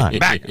all the time,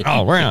 back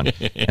all around?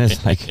 And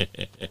it's like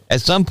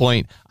at some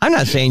point, I'm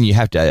not saying you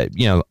have to,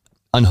 you know,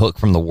 unhook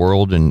from the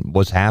world and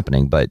what's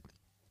happening, but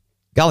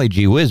golly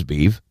gee whiz,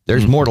 beef,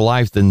 there's more to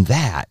life than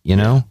that, you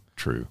know? Yeah,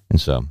 true. And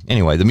so,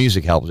 anyway, the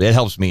music helps. It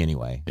helps me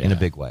anyway, in a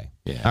big way.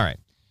 Yeah. All right.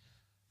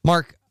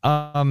 Mark,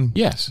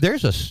 yes.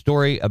 There's a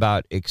story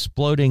about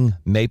exploding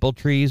maple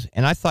trees,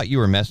 and I thought you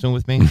were messing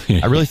with me.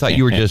 I really thought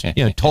you were just,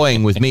 you know,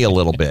 toying with me a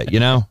little bit,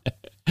 you know?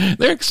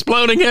 They're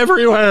exploding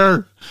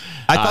everywhere.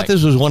 I thought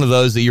this was one of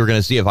those that you were going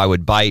to see if I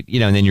would bite, you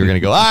know, and then you're going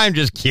to go, I'm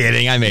just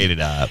kidding. I made it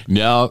up.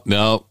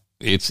 No.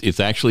 It's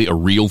actually a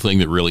real thing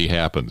that really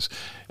happens.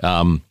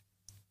 In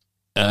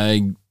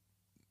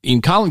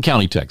Collin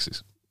County,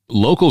 Texas,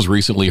 locals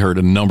recently heard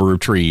a number of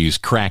trees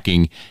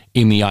cracking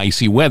in the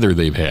icy weather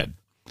they've had.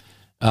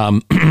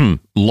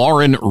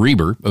 Lauren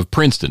Reber of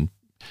Princeton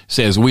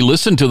says, we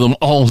listened to them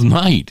all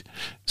night.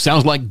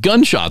 Sounds like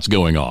gunshots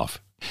going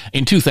off.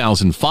 In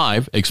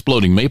 2005,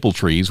 exploding maple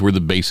trees were the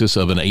basis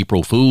of an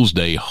April Fool's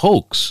Day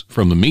hoax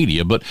from the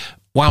media, but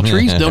while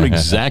trees don't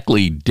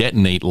exactly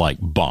detonate like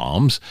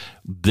bombs,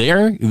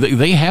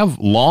 they have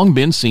long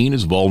been seen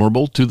as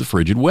vulnerable to the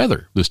frigid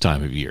weather this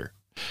time of year.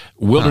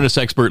 Wilderness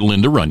expert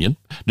Linda Runyon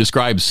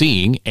describes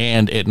seeing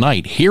and at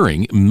night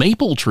hearing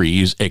maple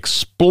trees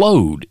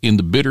explode in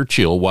the bitter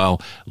chill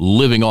while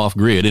living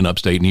off-grid in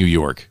upstate New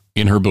York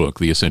in her book,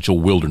 The Essential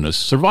Wilderness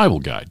Survival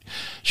Guide.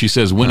 She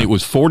says, when it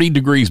was 40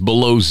 degrees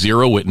below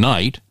zero at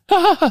night,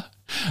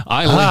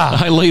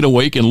 I laid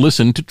awake and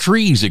listened to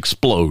trees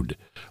explode.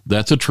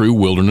 That's a true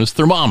wilderness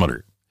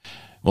thermometer.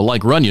 Well,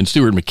 like Runyon,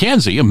 Stuart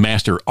McKenzie, a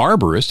master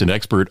arborist and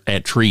expert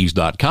at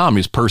trees.com,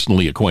 is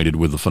personally acquainted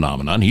with the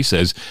phenomenon. He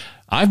says,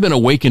 I've been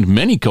awakened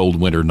many cold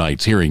winter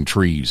nights hearing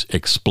trees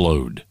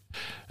explode.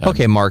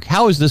 Okay, Mark,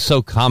 how is this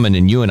so common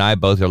and you and I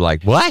both are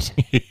like, what?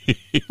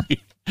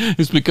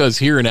 It's because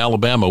here in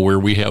Alabama, where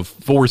we have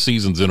 4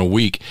 seasons in a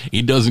week,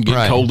 it doesn't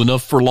get cold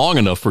enough for long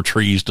enough for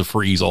trees to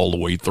freeze all the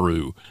way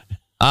through.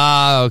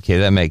 Okay,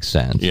 that makes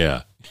sense.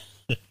 Yeah.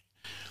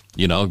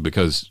 You know,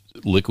 because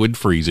liquid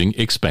freezing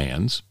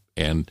expands,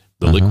 and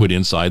the liquid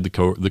inside the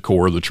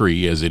core of the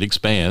tree, as it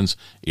expands,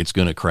 it's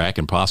going to crack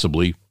and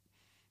possibly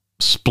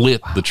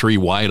split the tree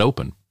wide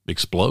open,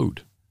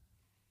 explode.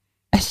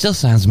 That still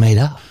sounds made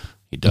up.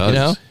 It does. You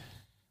know?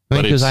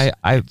 But because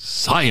it's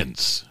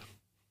science.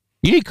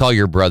 You need to call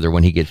your brother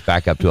when he gets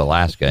back up to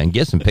Alaska and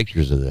get some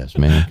pictures of this,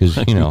 man, because,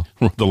 you know.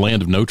 The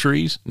land of no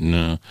trees?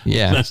 No.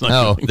 Yeah. That's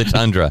not the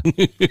tundra.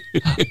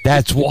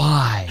 That's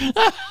why.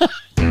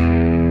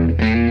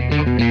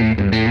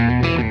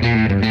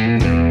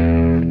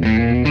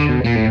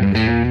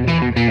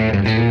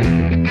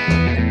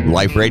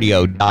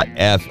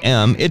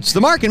 LifeRadio.fm. It's the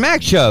Mark and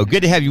Mack Show.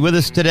 Good to have you with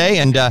us today.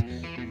 And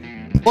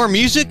more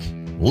music,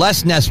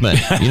 less Nessman,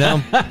 you know?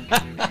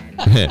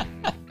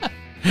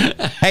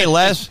 Hey,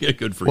 Les,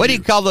 good for what do you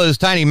call those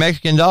tiny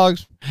Mexican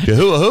dogs?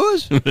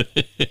 Chihuahuas?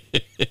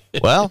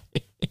 Well,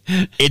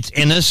 it's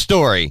in a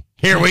story.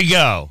 Here we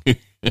go.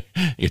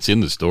 It's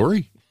in the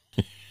story?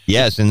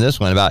 Yes, in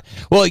this one about,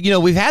 well, you know,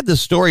 we've had the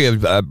story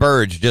of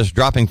birds just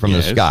dropping from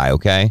the sky,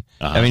 okay?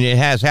 I mean, it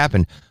has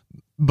happened.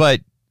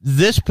 But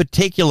this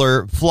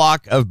particular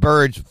flock of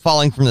birds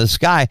falling from the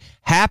sky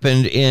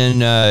happened in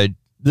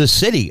the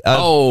city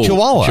of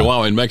Chihuahua.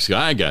 Chihuahua in Mexico.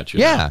 I got you.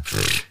 Yeah.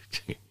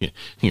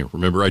 Here,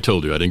 remember I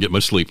told you I didn't get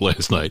much sleep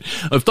last night.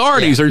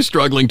 Authorities are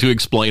struggling to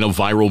explain a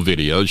viral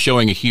video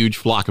showing a huge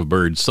flock of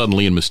birds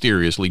suddenly and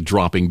mysteriously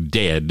dropping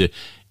dead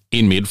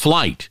in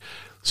mid-flight.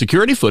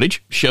 Security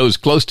footage shows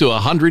close to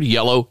 100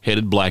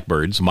 yellow-headed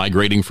blackbirds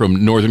migrating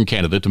from northern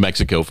Canada to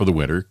Mexico for the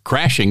winter,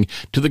 crashing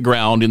to the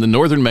ground in the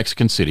northern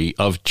Mexican city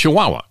of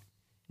Chihuahua.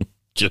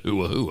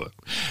 Chihuahua.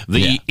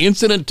 The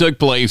incident took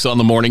place on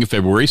the morning of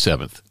February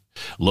 7th.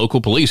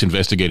 Local police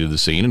investigated the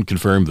scene and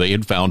confirmed they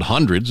had found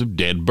hundreds of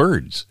dead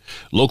birds.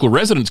 Local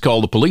residents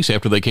called the police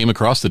after they came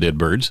across the dead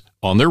birds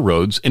on their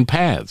roads and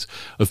paths.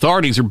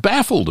 Authorities are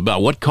baffled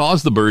about what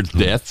caused the birds'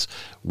 deaths,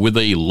 with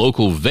a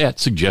local vet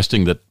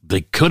suggesting that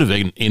they could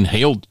have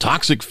inhaled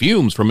toxic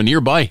fumes from a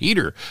nearby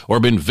heater or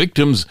been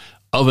victims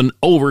of an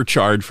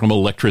overcharge from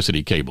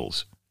electricity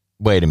cables.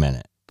 Wait a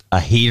minute.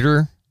 A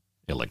heater?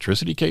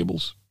 Electricity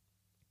cables?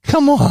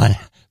 Come on.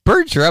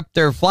 Birds are up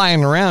there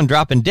flying around,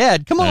 dropping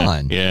dead. Come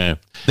on. Yeah.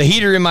 The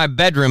heater in my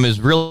bedroom is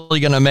really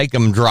going to make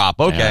them drop.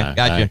 Okay,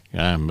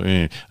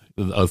 gotcha.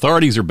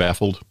 Authorities are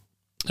baffled.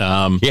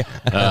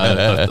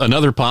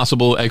 Another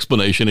possible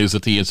explanation is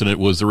that the incident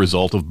was the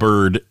result of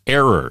bird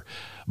error.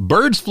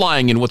 Birds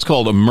flying in what's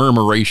called a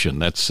murmuration.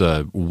 That's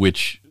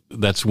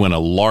when a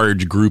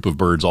large group of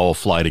birds all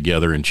fly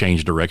together and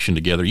change direction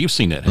together. You've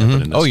seen that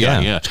happen in the sky.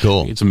 Yeah, it's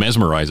cool. It's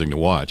mesmerizing to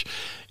watch.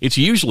 It's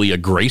usually a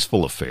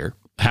graceful affair.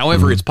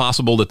 However, it's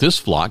possible that this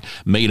flock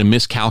made a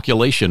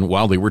miscalculation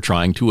while they were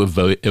trying to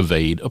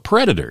evade a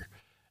predator.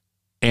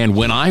 And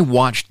when I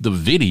watched the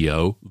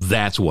video,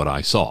 that's what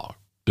I saw.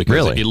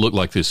 Because it looked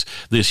like this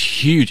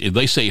huge,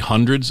 they say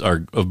hundreds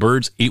of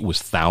birds, it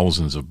was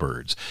thousands of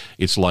birds.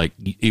 It's like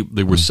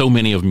there were so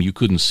many of them you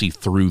couldn't see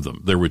through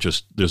them.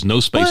 There's no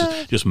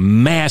spaces, just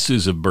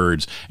masses of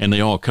birds, and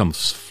they all come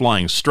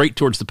flying straight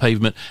towards the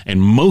pavement,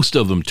 and most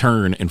of them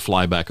turn and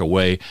fly back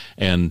away,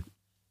 and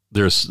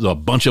there's a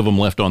bunch of them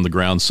left on the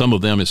ground. Some of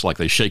them, it's like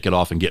they shake it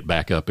off and get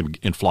back up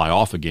and fly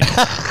off again.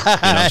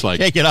 It's like,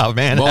 shake it off,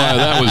 man. Boy,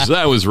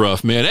 that was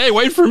rough, man. Hey,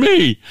 wait for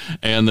me.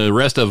 And the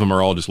rest of them are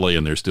all just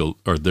laying there still,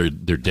 or they're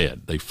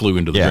dead. They flew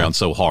into the ground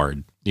so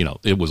hard,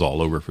 it was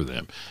all over for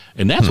them.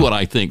 And that's what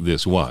I think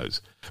this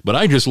was. But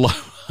I just love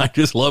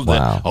that.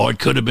 Wow. Oh, it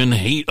could have been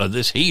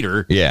this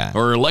heater,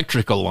 or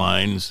electrical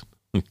lines.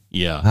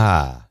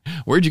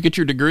 Where'd you get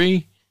your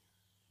degree?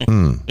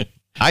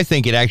 I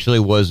think it actually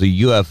was a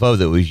UFO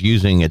that was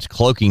using its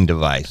cloaking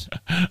device.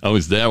 Oh,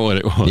 is that what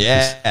it was?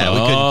 Yeah, we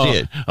couldn't see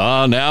it.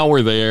 Oh, now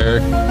we're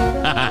there.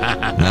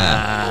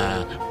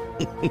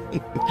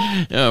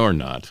 Or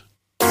not.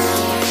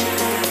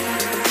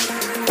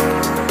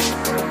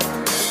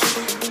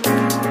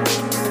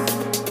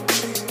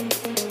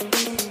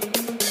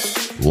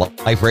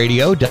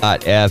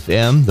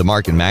 LifeRadio.fm, the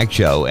Mark and Mack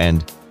Show.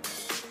 And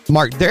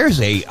Mark, there's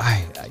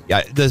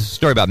this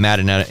story about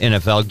Madden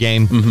NFL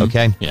game.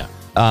 Okay. Yeah.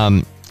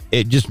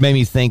 It just made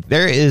me think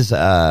there is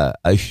a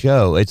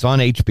show. It's on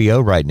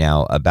HBO right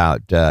now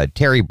about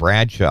Terry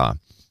Bradshaw,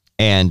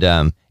 and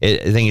I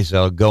think it's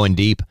going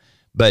deep.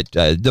 But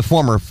the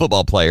former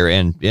football player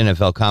and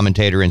NFL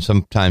commentator and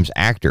sometimes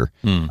actor,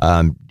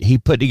 he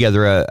put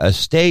together a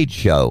stage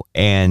show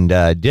and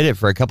did it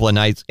for a couple of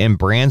nights in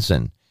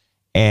Branson.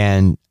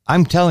 And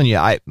I'm telling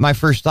you, my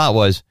first thought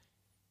was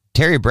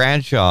Terry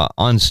Bradshaw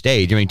on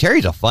stage. I mean,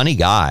 Terry's a funny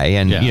guy,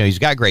 and he's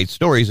got great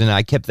stories. And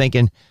I kept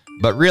thinking,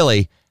 but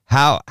really,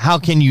 how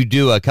can you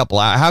do a couple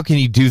hours? How can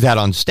you do that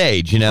on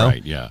stage?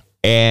 Right? Yeah.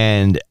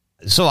 And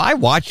so I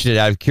watched it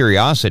out of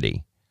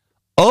curiosity.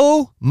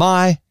 Oh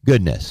my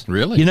goodness!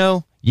 Really?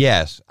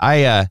 Yes.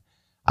 I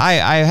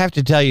have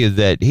to tell you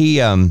that he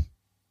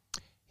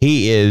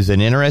is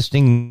an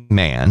interesting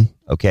man.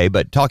 Okay,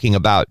 but talking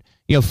about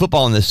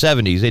football in the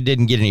 70s, it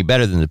didn't get any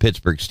better than the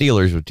Pittsburgh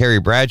Steelers with Terry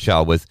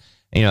Bradshaw with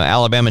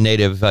Alabama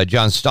native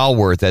John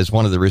Stallworth as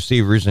one of the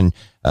receivers and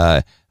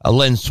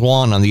Len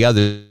Swan on the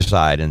other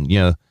side, and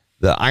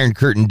the Iron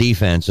Curtain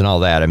defense and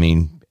all that. I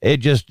mean, it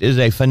just is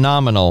a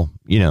phenomenal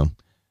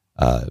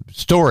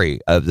story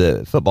of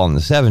the football in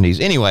the 70s.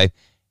 Anyway,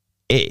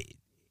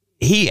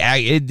 he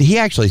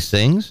actually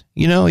sings.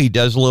 He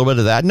does a little bit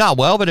of that. Not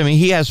well, but I mean,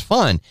 he has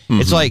fun.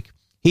 It's like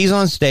he's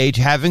on stage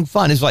having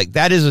fun. It's like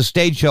that is a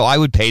stage show I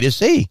would pay to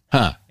see.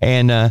 Huh.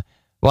 And I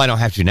don't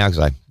have to now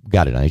because I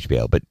got it on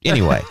HBO. But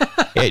anyway,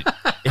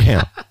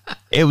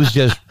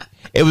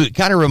 it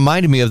kind of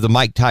reminded me of the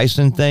Mike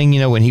Tyson thing,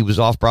 when he was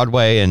off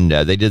Broadway and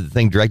they did the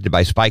thing directed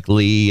by Spike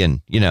Lee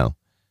and,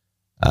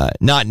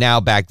 not now,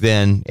 back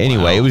then.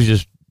 Anyway, It was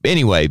just,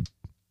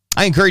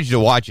 I encourage you to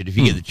watch it if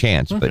you get the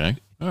chance. Okay.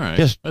 But all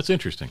right. That's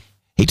interesting.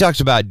 He talks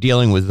about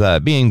dealing with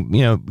being,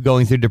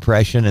 going through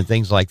depression and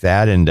things like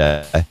that.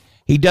 And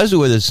he does it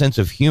with a sense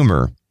of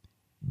humor,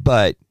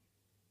 but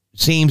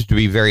seems to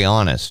be very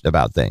honest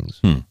about things.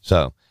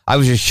 So I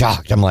was just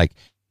shocked. I'm like,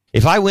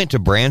 if I went to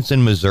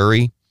Branson,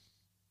 Missouri,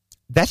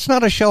 that's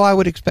not a show I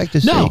would expect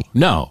to see.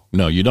 No,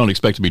 you don't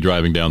expect to be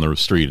driving down the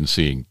street and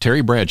seeing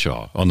Terry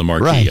Bradshaw on the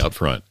marquee out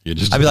front.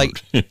 I'd be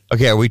like,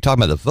 okay, are we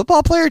talking about the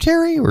football player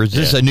Terry, or is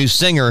this a new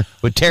singer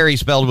with Terry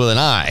spelled with an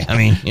I? I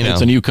mean,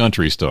 it's a new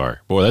country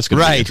star. Boy, that's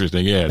going to be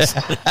interesting. Yes.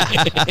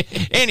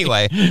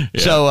 Anyway,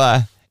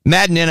 so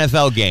Madden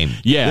NFL game.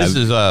 Yeah. This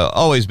has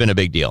always been a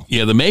big deal.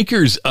 Yeah, the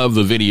makers of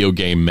the video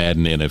game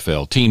Madden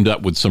NFL teamed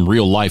up with some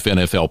real-life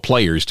NFL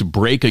players to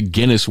break a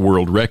Guinness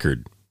World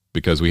Record.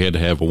 Because we had to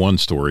have one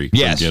story from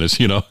Guinness, at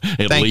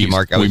Thank least. You,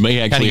 Mark. We may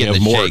actually have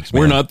more. Shakes,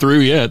 we're not through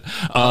yet.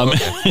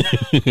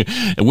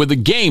 With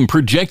the game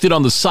projected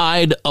on the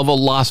side of a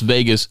Las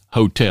Vegas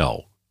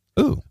hotel.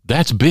 Ooh.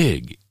 That's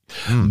big.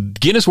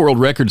 Guinness World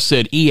Records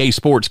said EA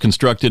Sports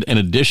constructed an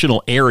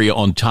additional area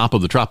on top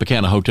of the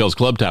Tropicana Hotel's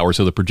club tower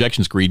so the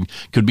projection screen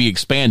could be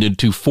expanded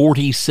to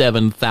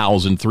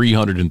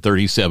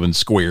 47,337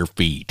 square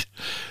feet.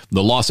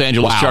 The Los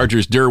Angeles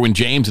Chargers' Derwin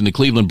James and the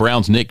Cleveland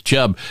Browns' Nick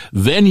Chubb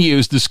then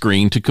used the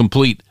screen to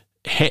compete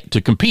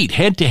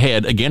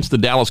head-to-head against the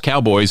Dallas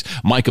Cowboys'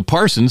 Micah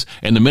Parsons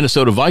and the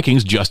Minnesota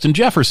Vikings' Justin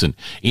Jefferson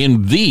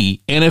in the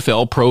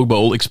NFL Pro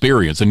Bowl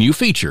Experience, a new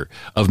feature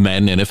of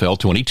Madden NFL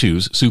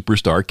 22's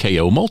Superstar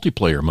KO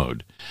multiplayer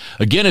mode.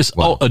 A Guinness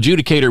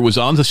adjudicator was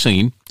on the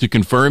scene to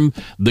confirm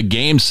the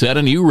game set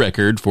a new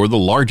record for the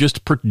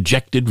largest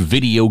projected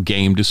video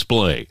game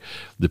display.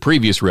 The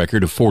previous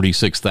record of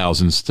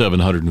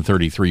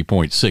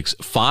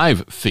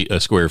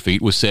 46,733.65 square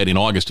feet was set in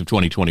August of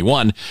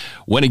 2021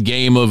 when a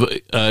game of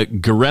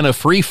Garena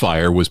Free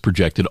Fire was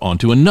projected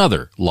onto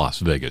another Las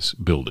Vegas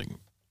building.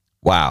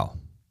 Wow.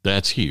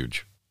 That's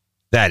huge.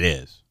 That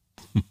is.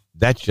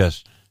 That's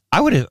just,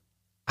 I don't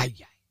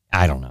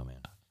know, man.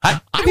 I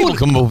would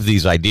come up with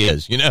these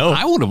ideas, you know?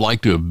 I would have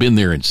liked to have been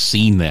there and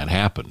seen that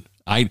happen.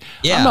 I'm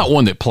not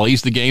one that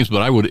plays the games,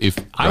 but I would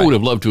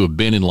have loved to have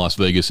been in Las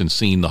Vegas and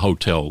seen the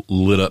hotel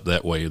lit up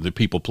that way. The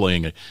people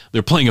playing a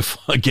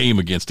game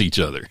against each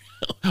other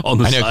on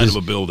the side of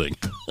a building.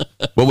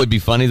 What would be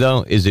funny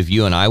though is if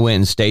you and I went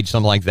and staged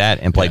something like that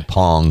and played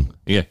Pong.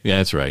 Yeah,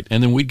 that's right.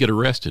 And then we'd get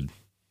arrested.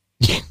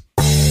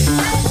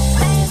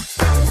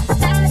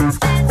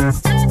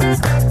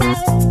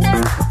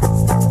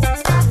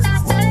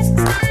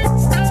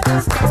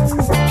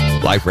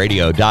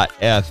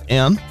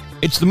 LifeRadio.fm.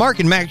 It's the Mark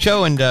and Mack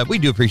Show, and we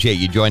do appreciate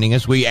you joining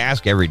us. We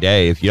ask every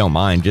day, if you don't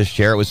mind, just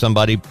share it with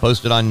somebody,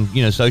 post it on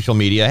social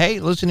media. Hey,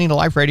 listening to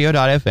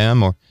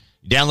LifeRadio.fm, or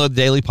download the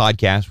daily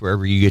podcast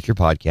wherever you get your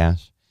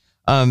podcasts.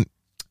 One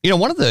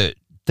of the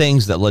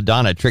things that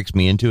LaDonna tricks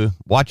me into,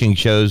 watching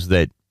shows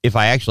that if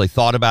I actually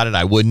thought about it,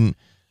 I wouldn't.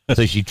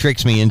 So she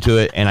tricks me into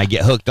it, and I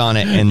get hooked on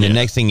it, and the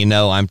next thing you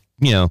know, I'm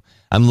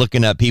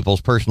looking up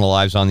people's personal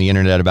lives on the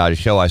internet about a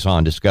show I saw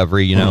on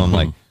Discovery. I'm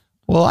like,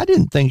 well, I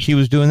didn't think she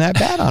was doing that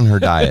bad on her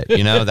diet,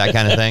 that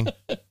kind of thing.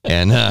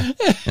 And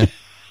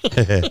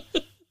the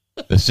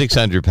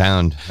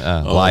 600-pound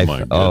life. My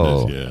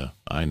goodness, yeah,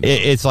 I know.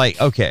 It's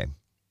like, okay,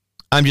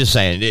 I'm just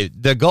saying,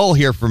 the goal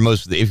here for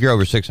if you're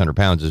over 600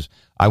 pounds is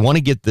I want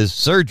to get this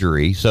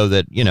surgery so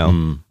that,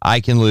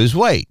 I can lose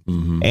weight.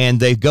 Mm-hmm. And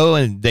they go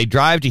and they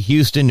drive to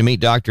Houston to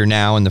meet Dr.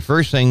 Now. And the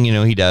first thing,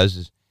 he does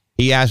is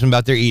he asks them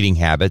about their eating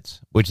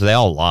habits, which they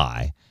all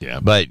lie. Yeah.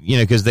 But,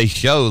 because they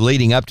show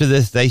leading up to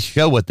this, they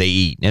show what they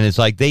eat. And it's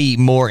like they eat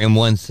more in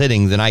one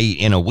sitting than I eat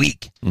in a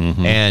week.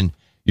 Mm-hmm. And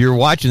you're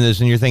watching this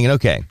and you're thinking,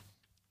 okay,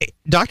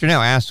 Dr.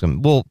 Now asks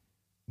him, well,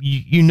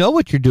 you know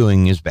what you're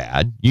doing is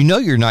bad. You know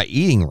you're not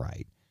eating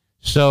right.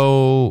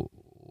 So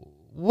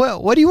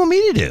what do you want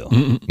me to do?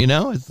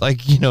 Mm-hmm. It's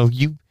like,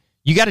 you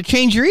got to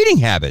change your eating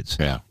habits.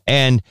 Yeah.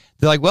 And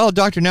they're like, well,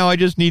 Dr. Now I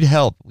just need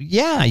help.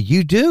 Yeah,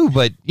 you do.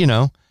 But,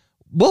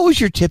 what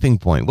was your tipping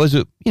point? Was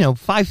it,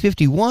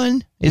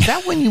 551? Is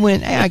that when you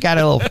went, hey, I got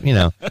a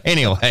little,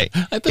 anyway.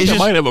 I think I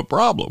might have a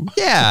problem.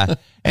 Yeah.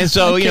 And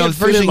so, the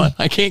first thing,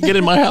 I can't get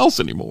in my house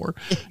anymore.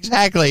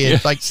 Exactly.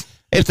 It's like,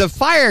 if the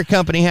fire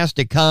company has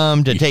to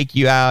come to take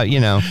you out,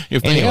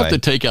 If they have to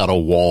take out a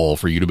wall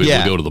for you to be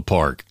able to go to the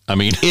park. I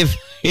mean.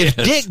 If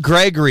Dick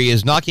Gregory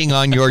is knocking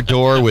on your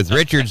door with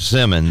Richard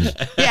Simmons,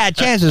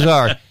 chances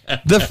are.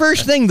 The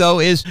first thing,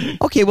 though, is,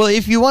 okay, well,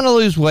 if you want to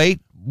lose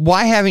weight,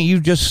 why haven't you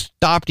just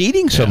stopped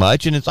eating so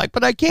much? And it's like,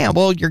 but I can't.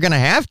 Well, you're going to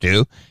have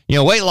to.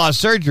 Weight loss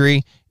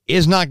surgery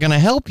is not going to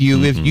help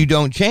you if you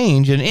don't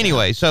change. And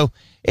anyway, so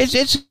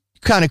it's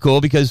kind of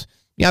cool because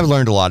I've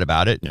learned a lot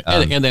about it.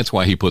 And that's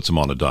why he puts them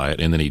on a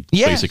diet, and then he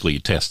basically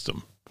tests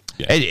them.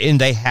 Yeah.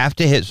 And they have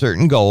to hit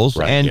certain goals.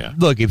 Right,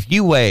 and look, if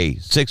you weigh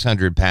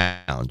 600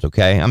 pounds,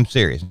 okay, I'm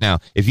serious. Now,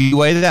 if you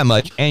weigh that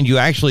much and you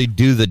actually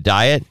do the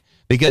diet,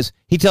 because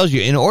he tells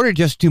you in order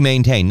just to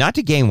maintain, not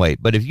to gain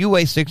weight, but if you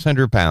weigh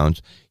 600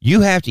 pounds, you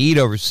have to eat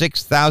over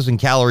 6,000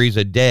 calories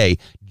a day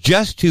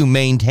just to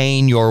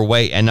maintain your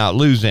weight and not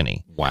lose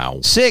any. Wow.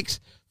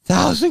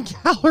 6,000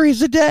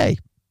 calories a day.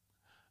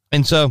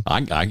 And so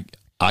I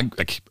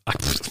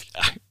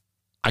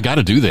got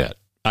to do that.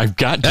 I've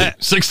got to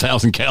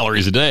 6,000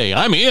 calories a day.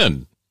 I'm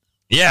in.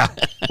 Yeah.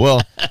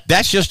 Well,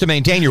 that's just to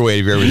maintain your weight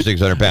if you're over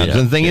 600 pounds.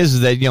 And the thing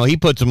is that, he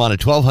puts them on a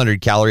 1,200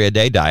 calorie a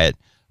day diet.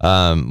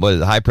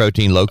 High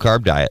protein, low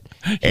carb diet.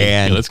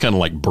 And that's kind of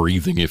like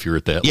breathing if you're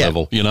at that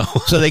level,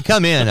 So they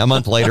come in a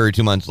month later or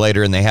 2 months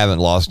later and they haven't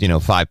lost,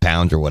 5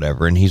 pounds or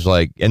whatever. And he's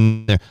like,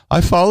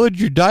 I followed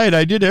your diet.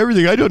 I did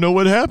everything. I don't know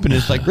what happened.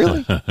 It's like,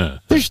 really?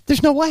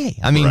 There's no way.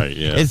 I mean,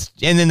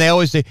 and then they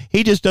always say,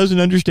 he just doesn't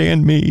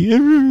understand me.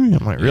 I'm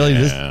like, really?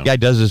 This guy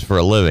does this for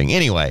a living.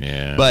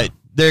 Anyway, but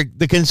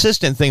the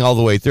consistent thing all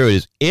the way through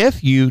is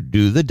if you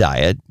do the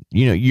diet,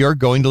 you're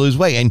going to lose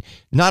weight. And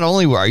not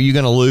only are you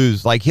going to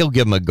lose, like he'll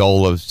give them a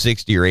goal of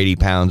 60 or 80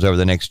 pounds over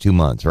the next 2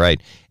 months, right?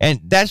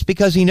 And that's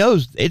because he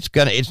knows it's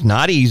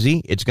not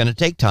easy. It's going to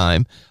take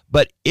time.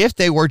 But if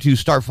they were to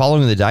start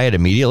following the diet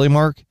immediately,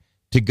 Mark,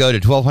 to go to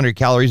 1,200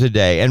 calories a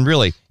day. And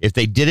really, if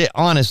they did it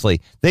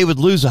honestly, they would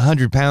lose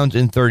 100 pounds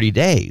in 30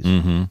 days.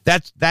 Mm-hmm.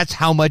 That's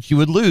how much you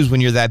would lose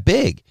when you're that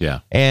big. Yeah.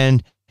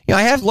 And,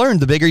 I have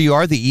learned the bigger you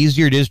are, the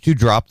easier it is to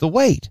drop the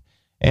weight.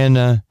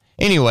 And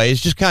anyway,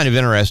 it's just kind of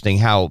interesting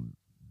how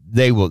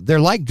they're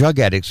like drug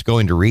addicts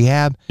going to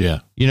rehab. Yeah.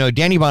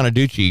 Danny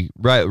Bonaducci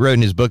wrote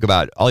in his book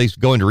about all these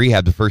going to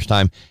rehab the first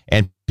time,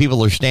 and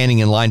people are standing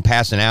in line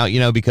passing out,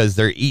 because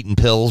they're eating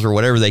pills or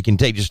whatever they can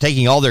take, just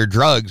taking all their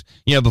drugs,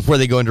 before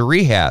they go into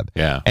rehab.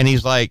 Yeah. And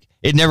he's like,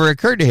 it never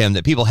occurred to him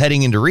that people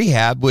heading into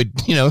rehab would,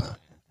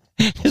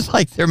 it's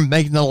like they're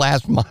making the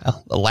last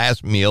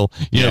meal,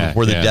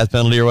 before the death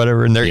penalty or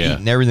whatever, and they're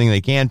eating everything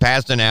they can,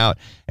 passing out.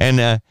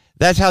 And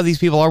that's how these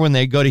people are when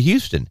they go to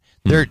Houston.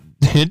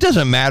 It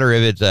doesn't matter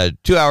if it's a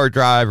 2-hour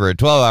drive or a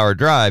 12-hour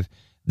drive.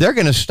 They're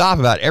going to stop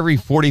about every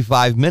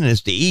 45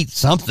 minutes to eat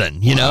something,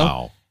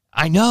 Wow.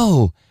 I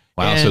know.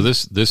 Wow. And, so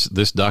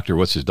this doctor,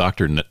 what's his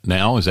Dr.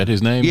 Now? Is that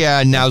his name?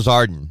 Yeah, Now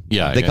Zarden.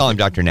 Yeah. They call him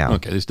Dr. Now.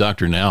 Okay, this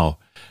Dr. Now.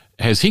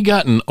 Has he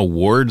gotten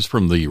awards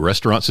from the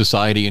Restaurant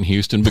Society in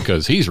Houston?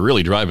 Because he's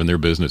really driving their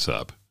business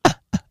up.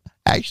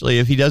 Actually,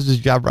 if he does his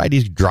job right,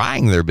 he's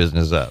drying their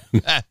business up.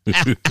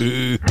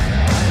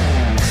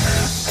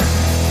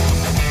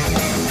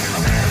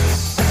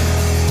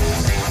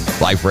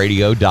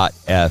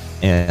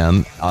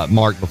 LifeRadio.fm.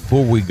 Mark,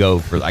 before we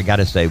go I got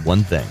to say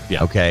one thing.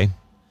 Yeah. Okay.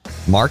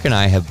 Mark and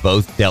I have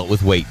both dealt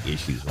with weight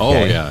issues. Okay?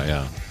 Oh,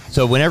 yeah.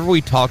 So whenever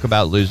we talk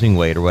about losing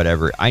weight or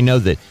whatever, I know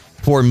that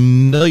for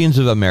millions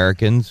of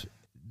Americans,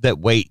 that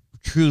weight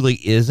truly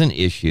is an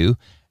issue.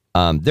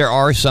 There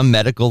are some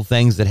medical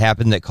things that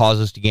happen that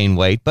cause us to gain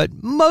weight, but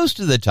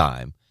most of the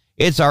time,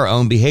 it's our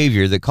own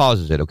behavior that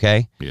causes it,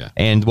 okay? Yeah.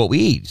 And what we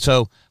eat.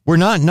 So we're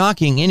not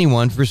knocking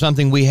anyone for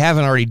something we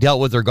haven't already dealt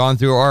with or gone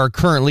through or are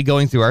currently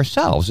going through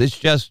ourselves. It's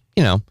just,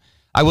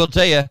 I will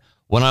tell you,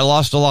 when I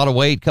lost a lot of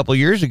weight a couple of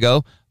years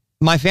ago,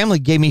 my family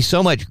gave me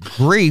so much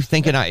grief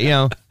thinking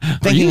I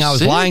was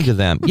sick? lying to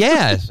them.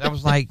 Yes. I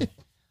was like,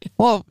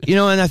 well,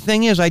 and the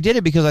thing is, I did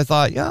it because I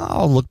thought,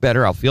 I'll look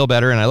better, I'll feel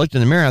better. And I looked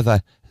in the mirror and I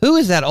thought, who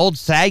is that old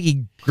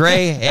saggy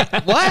gray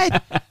head?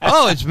 What?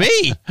 Oh, it's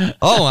me.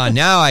 Oh,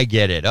 now I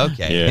get it.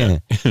 Okay.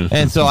 Yeah.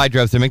 And so I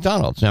drove through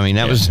McDonald's. I mean,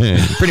 that was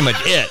pretty much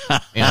it,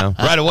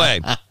 right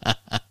away.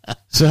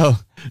 So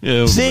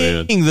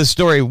seeing the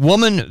story,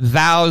 woman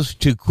vows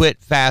to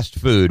quit fast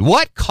food.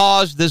 What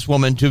caused this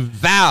woman to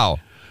vow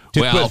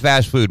to quit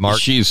fast food, Mark?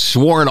 She's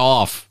sworn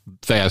off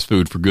fast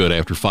food for good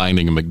after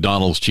finding a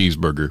McDonald's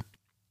cheeseburger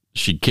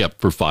she kept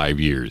for 5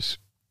 years.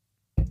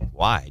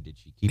 Why did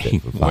she keep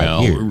it for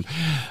 5 years?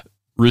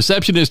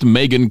 Receptionist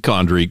Megan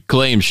Condry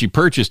claims she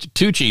purchased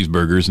 2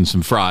 cheeseburgers and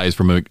some fries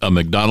from a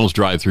McDonald's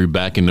drive-thru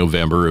back in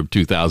November of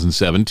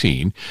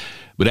 2017.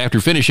 But after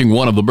finishing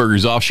one of the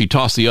burgers off, she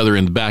tossed the other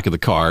in the back of the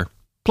car,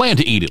 planned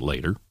to eat it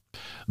later.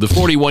 The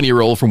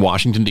 41-year-old from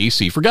Washington,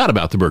 D.C. forgot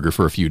about the burger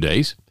for a few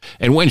days.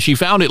 And when she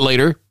found it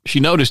later, she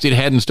noticed it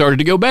hadn't started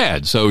to go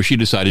bad. So she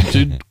decided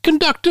to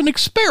conduct an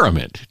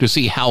experiment to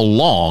see how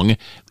long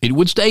it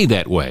would stay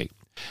that way.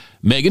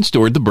 Megan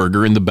stored the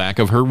burger in the back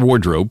of her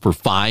wardrobe for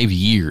 5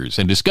 years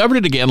and discovered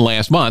it again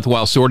last month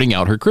while sorting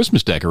out her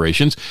Christmas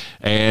decorations,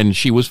 and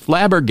she was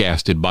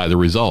flabbergasted by the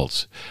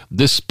results.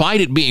 Despite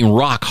it being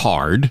rock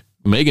hard,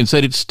 Megan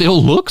said it still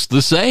looks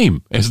the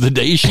same as the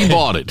day she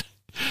bought it.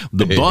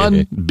 The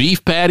bun,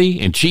 beef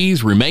patty, and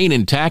cheese remain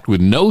intact with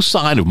no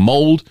sign of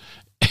mold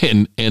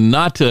and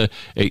not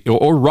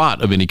or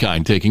rot of any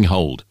kind taking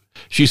hold.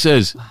 She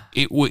says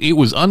it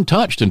was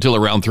untouched until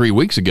around 3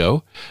 weeks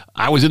ago.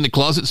 I was in the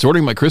closet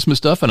sorting my Christmas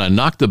stuff, and I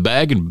knocked the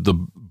bag, and the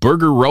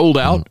burger rolled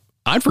out.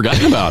 I'd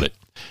forgotten about it.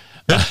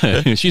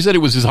 She said it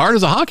was as hard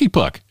as a hockey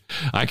puck.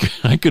 I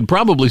could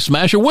probably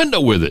smash a window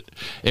with it.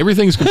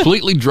 Everything's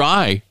completely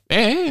dry,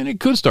 and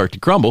it could start to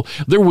crumble.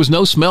 There was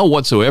no smell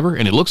whatsoever,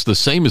 and it looks the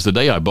same as the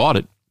day I bought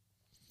it.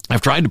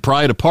 I've tried to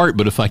pry it apart,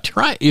 but if I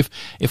try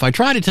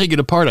to take it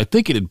apart, I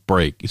think it'd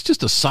break. It's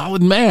just a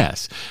solid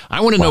mass. I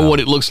want to know what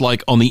it looks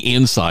like on the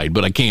inside,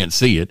 but I can't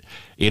see it.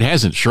 It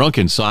hasn't shrunk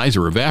in size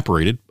or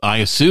evaporated. I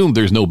assume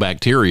there's no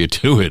bacteria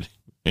to it.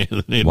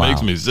 It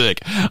makes me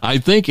sick. I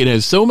think it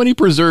has so many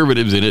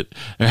preservatives in it.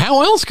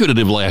 How else could it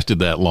have lasted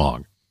that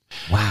long?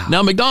 Wow.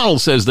 Now,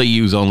 McDonald's says they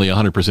use only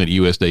 100%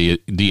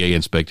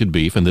 USDA-inspected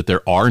beef and that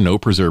there are no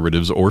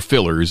preservatives or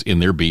fillers in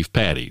their beef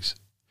patties.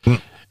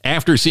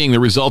 After seeing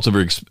the results of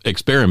her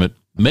experiment,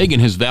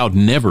 Megan has vowed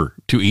never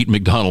to eat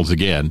McDonald's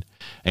again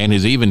and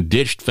has even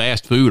ditched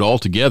fast food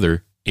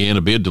altogether in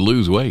a bid to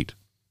lose weight.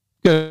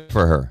 Good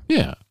for her.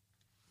 Yeah.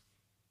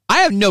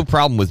 I have no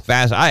problem with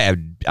fast. I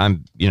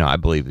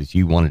believe if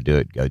you want to do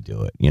it, go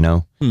do it,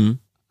 Mm-hmm.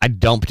 I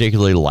don't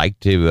particularly like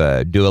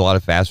to do a lot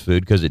of fast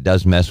food because it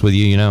does mess with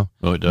you, Oh,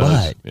 it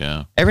does. But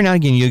yeah. every now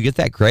and again, you get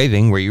that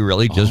craving where you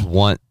really just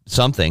want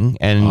something,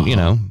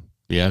 and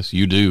Yes,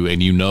 you do,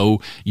 and you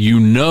know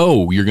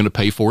you're going to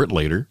pay for it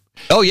later.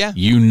 Oh yeah,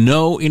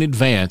 in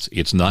advance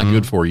it's not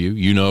good for you.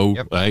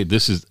 Hey,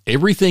 this is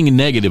everything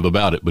negative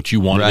about it, but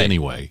you want it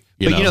anyway.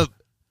 But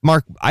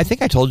Mark, I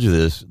think I told you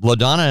this.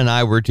 LaDonna and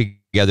I were together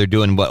together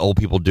doing what old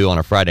people do on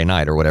a Friday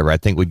night or whatever. I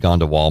think we'd gone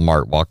to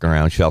Walmart, walking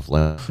around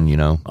shuffling,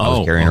 I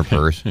was carrying her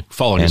purse.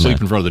 Falling asleep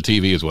in front of the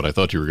TV is what I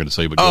thought you were going to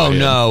say. But go ahead.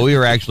 No, we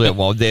were actually at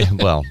well,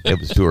 it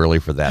was too early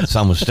for that.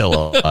 Sun was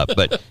still up.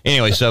 But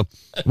anyway, so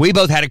we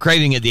both had a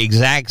craving at the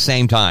exact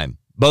same time.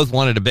 Both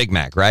wanted a Big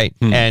Mac, right?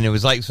 And it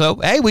was like, so,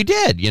 hey, we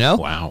did,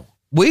 Wow.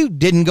 We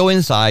didn't go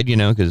inside,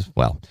 because,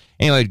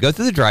 anyway, go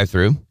through the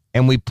drive-thru,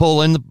 and we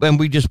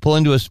just pull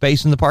into a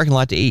space in the parking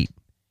lot to eat.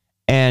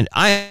 And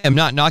I am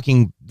not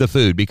knocking the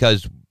food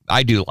because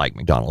I do like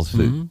McDonald's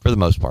food for the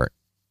most part.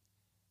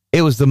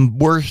 It was the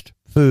worst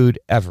food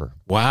ever.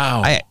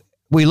 Wow.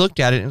 We looked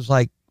at it and it was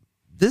like,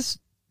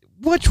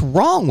 what's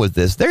wrong with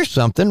this? There's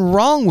something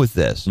wrong with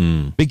this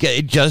because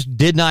it just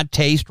did not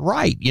taste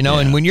right,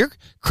 and when you're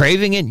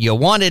craving it and you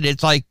want it,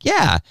 it's like,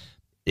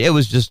 it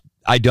was just,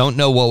 I don't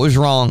know what was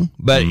wrong,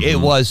 but it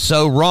was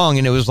so wrong.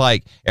 And it was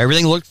like,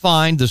 everything looked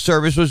fine. The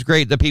service was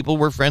great. The people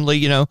were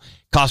friendly,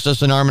 cost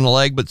us an arm and a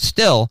leg, but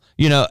still,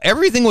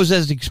 everything was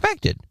as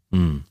expected.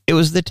 It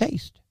was the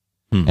taste.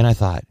 And I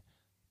thought,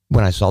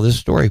 when I saw this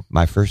story,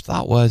 my first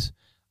thought was,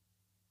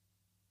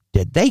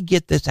 did they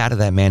get this out of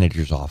that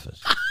manager's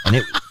office? And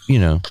it,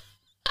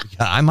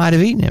 I might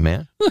have eaten it,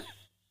 man.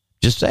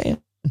 Just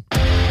saying.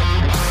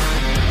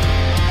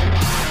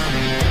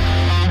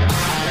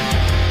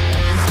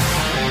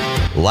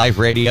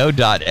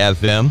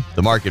 LifeRadio.fm,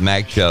 the Mark and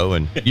Mack Show,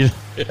 and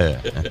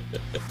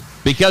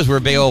because we're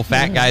big old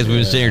fat guys, we've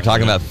been sitting here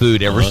talking about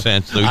food ever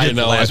since the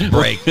last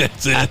break.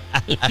 That's it.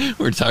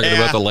 We're talking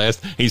about the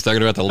last. He's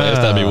talking about the last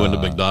time he went to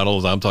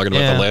McDonald's. I'm talking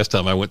about the last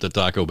time I went to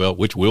Taco Bell,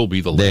 which will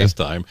be the last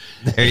time.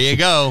 There you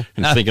go.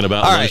 And thinking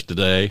about lunch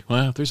today.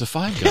 Well, there's a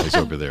Five Guys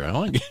over there. I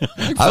was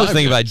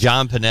thinking about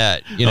John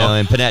Panette,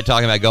 and Panette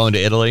talking about going to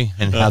Italy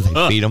and how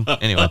they feed them.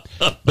 Anyway,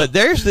 but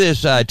there's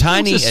this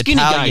tiny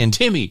skinny Italian guy,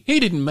 Timmy. He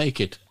didn't make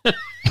it.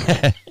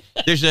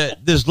 There's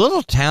this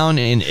little town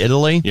in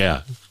Italy.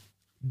 Yeah.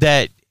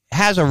 That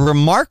has a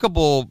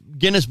remarkable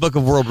Guinness Book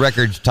of World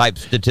Records type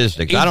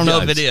statistics. I don't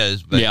know if it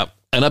is, but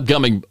an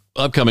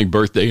upcoming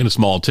birthday in a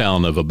small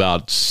town of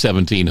about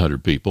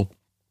 1,700 people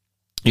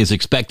is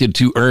expected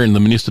to earn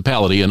the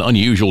municipality an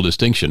unusual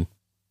distinction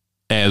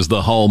as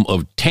the home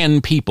of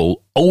 10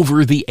 people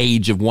over the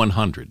age of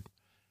 100.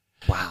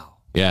 Wow.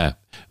 Yeah.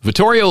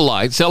 Vittorio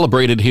Light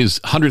celebrated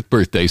his 100th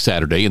birthday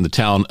Saturday in the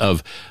town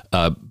of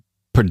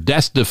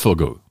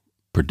Predestifogo.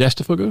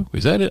 Predestifogo?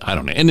 Is that it? I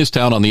don't know. In this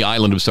town on the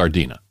island of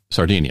Sardinia.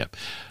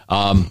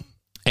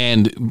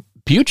 And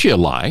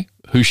Puccioli,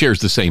 who shares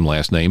the same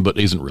last name but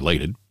isn't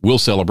related, will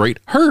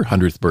celebrate her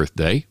 100th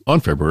birthday on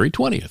February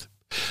 20th.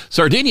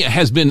 Sardinia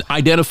has been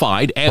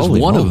identified as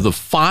one of the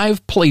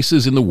 5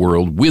 places in the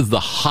world with the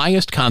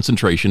highest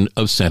concentration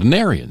of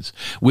centenarians,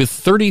 with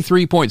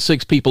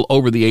 33.6 people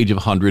over the age of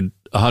 100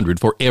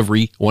 for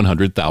every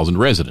 100,000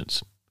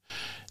 residents.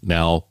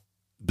 Now,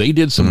 they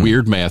did some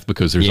weird math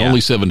because there's only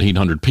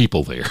 1,700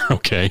 people there,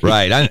 okay?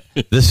 Right.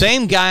 The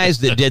same guys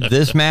that did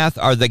this math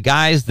are the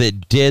guys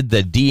that did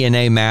the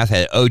DNA math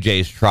at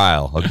OJ's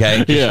trial, okay?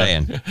 Just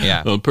saying.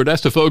 Yeah.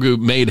 Predestifogo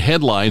made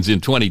headlines in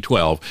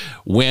 2012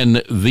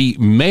 when the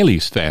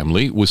Melis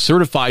family was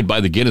certified by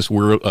the Guinness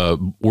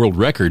World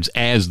Records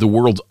as the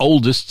world's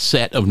oldest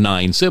set of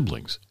 9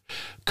 siblings.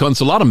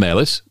 Consolata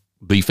Melis,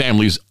 the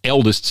family's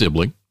eldest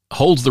sibling,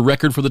 holds the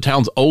record for the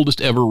town's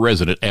oldest ever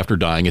resident after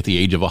dying at the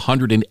age of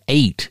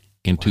 108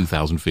 in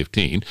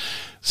 2015.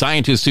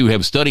 Scientists who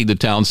have studied the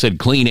town said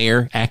clean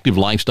air, active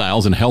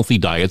lifestyles, and healthy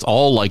diets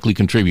all likely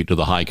contribute to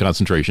the high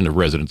concentration of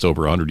residents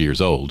over 100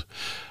 years old.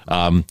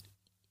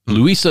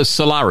 Luisa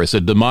Solaris,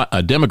 a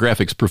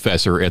demographics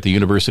professor at the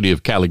University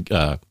of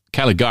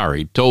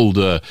Cagliari, told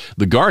The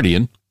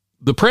Guardian,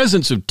 the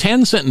presence of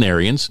 10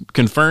 centenarians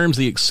confirms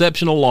the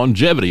exceptional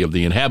longevity of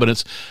the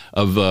inhabitants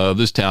of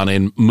this town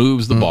and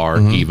moves the bar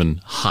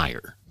even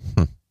higher.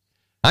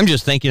 I'm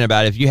just thinking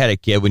about if you had a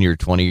kid when you were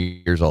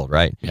 20 years old,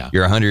 right? Yeah.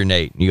 You're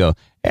 108, and you go,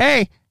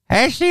 hey,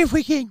 let's see if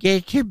we can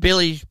get to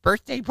Billy's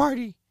birthday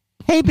party.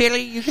 Hey,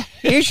 Billy,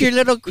 here's your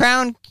little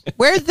crown.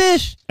 Wear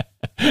this.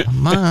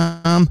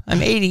 Mom,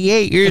 I'm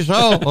 88 years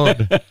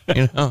old.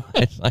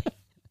 It's like.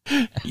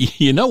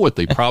 You know what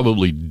they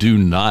probably do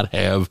not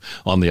have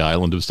on the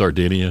island of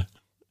Sardinia?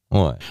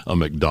 What? A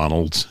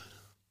McDonald's.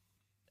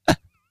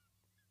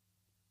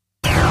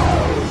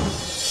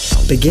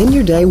 Begin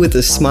your day with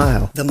a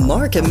smile. The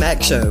Mark and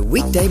Mack Show,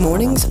 weekday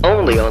mornings,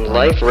 only on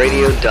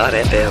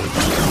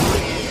LifeRadio.fm.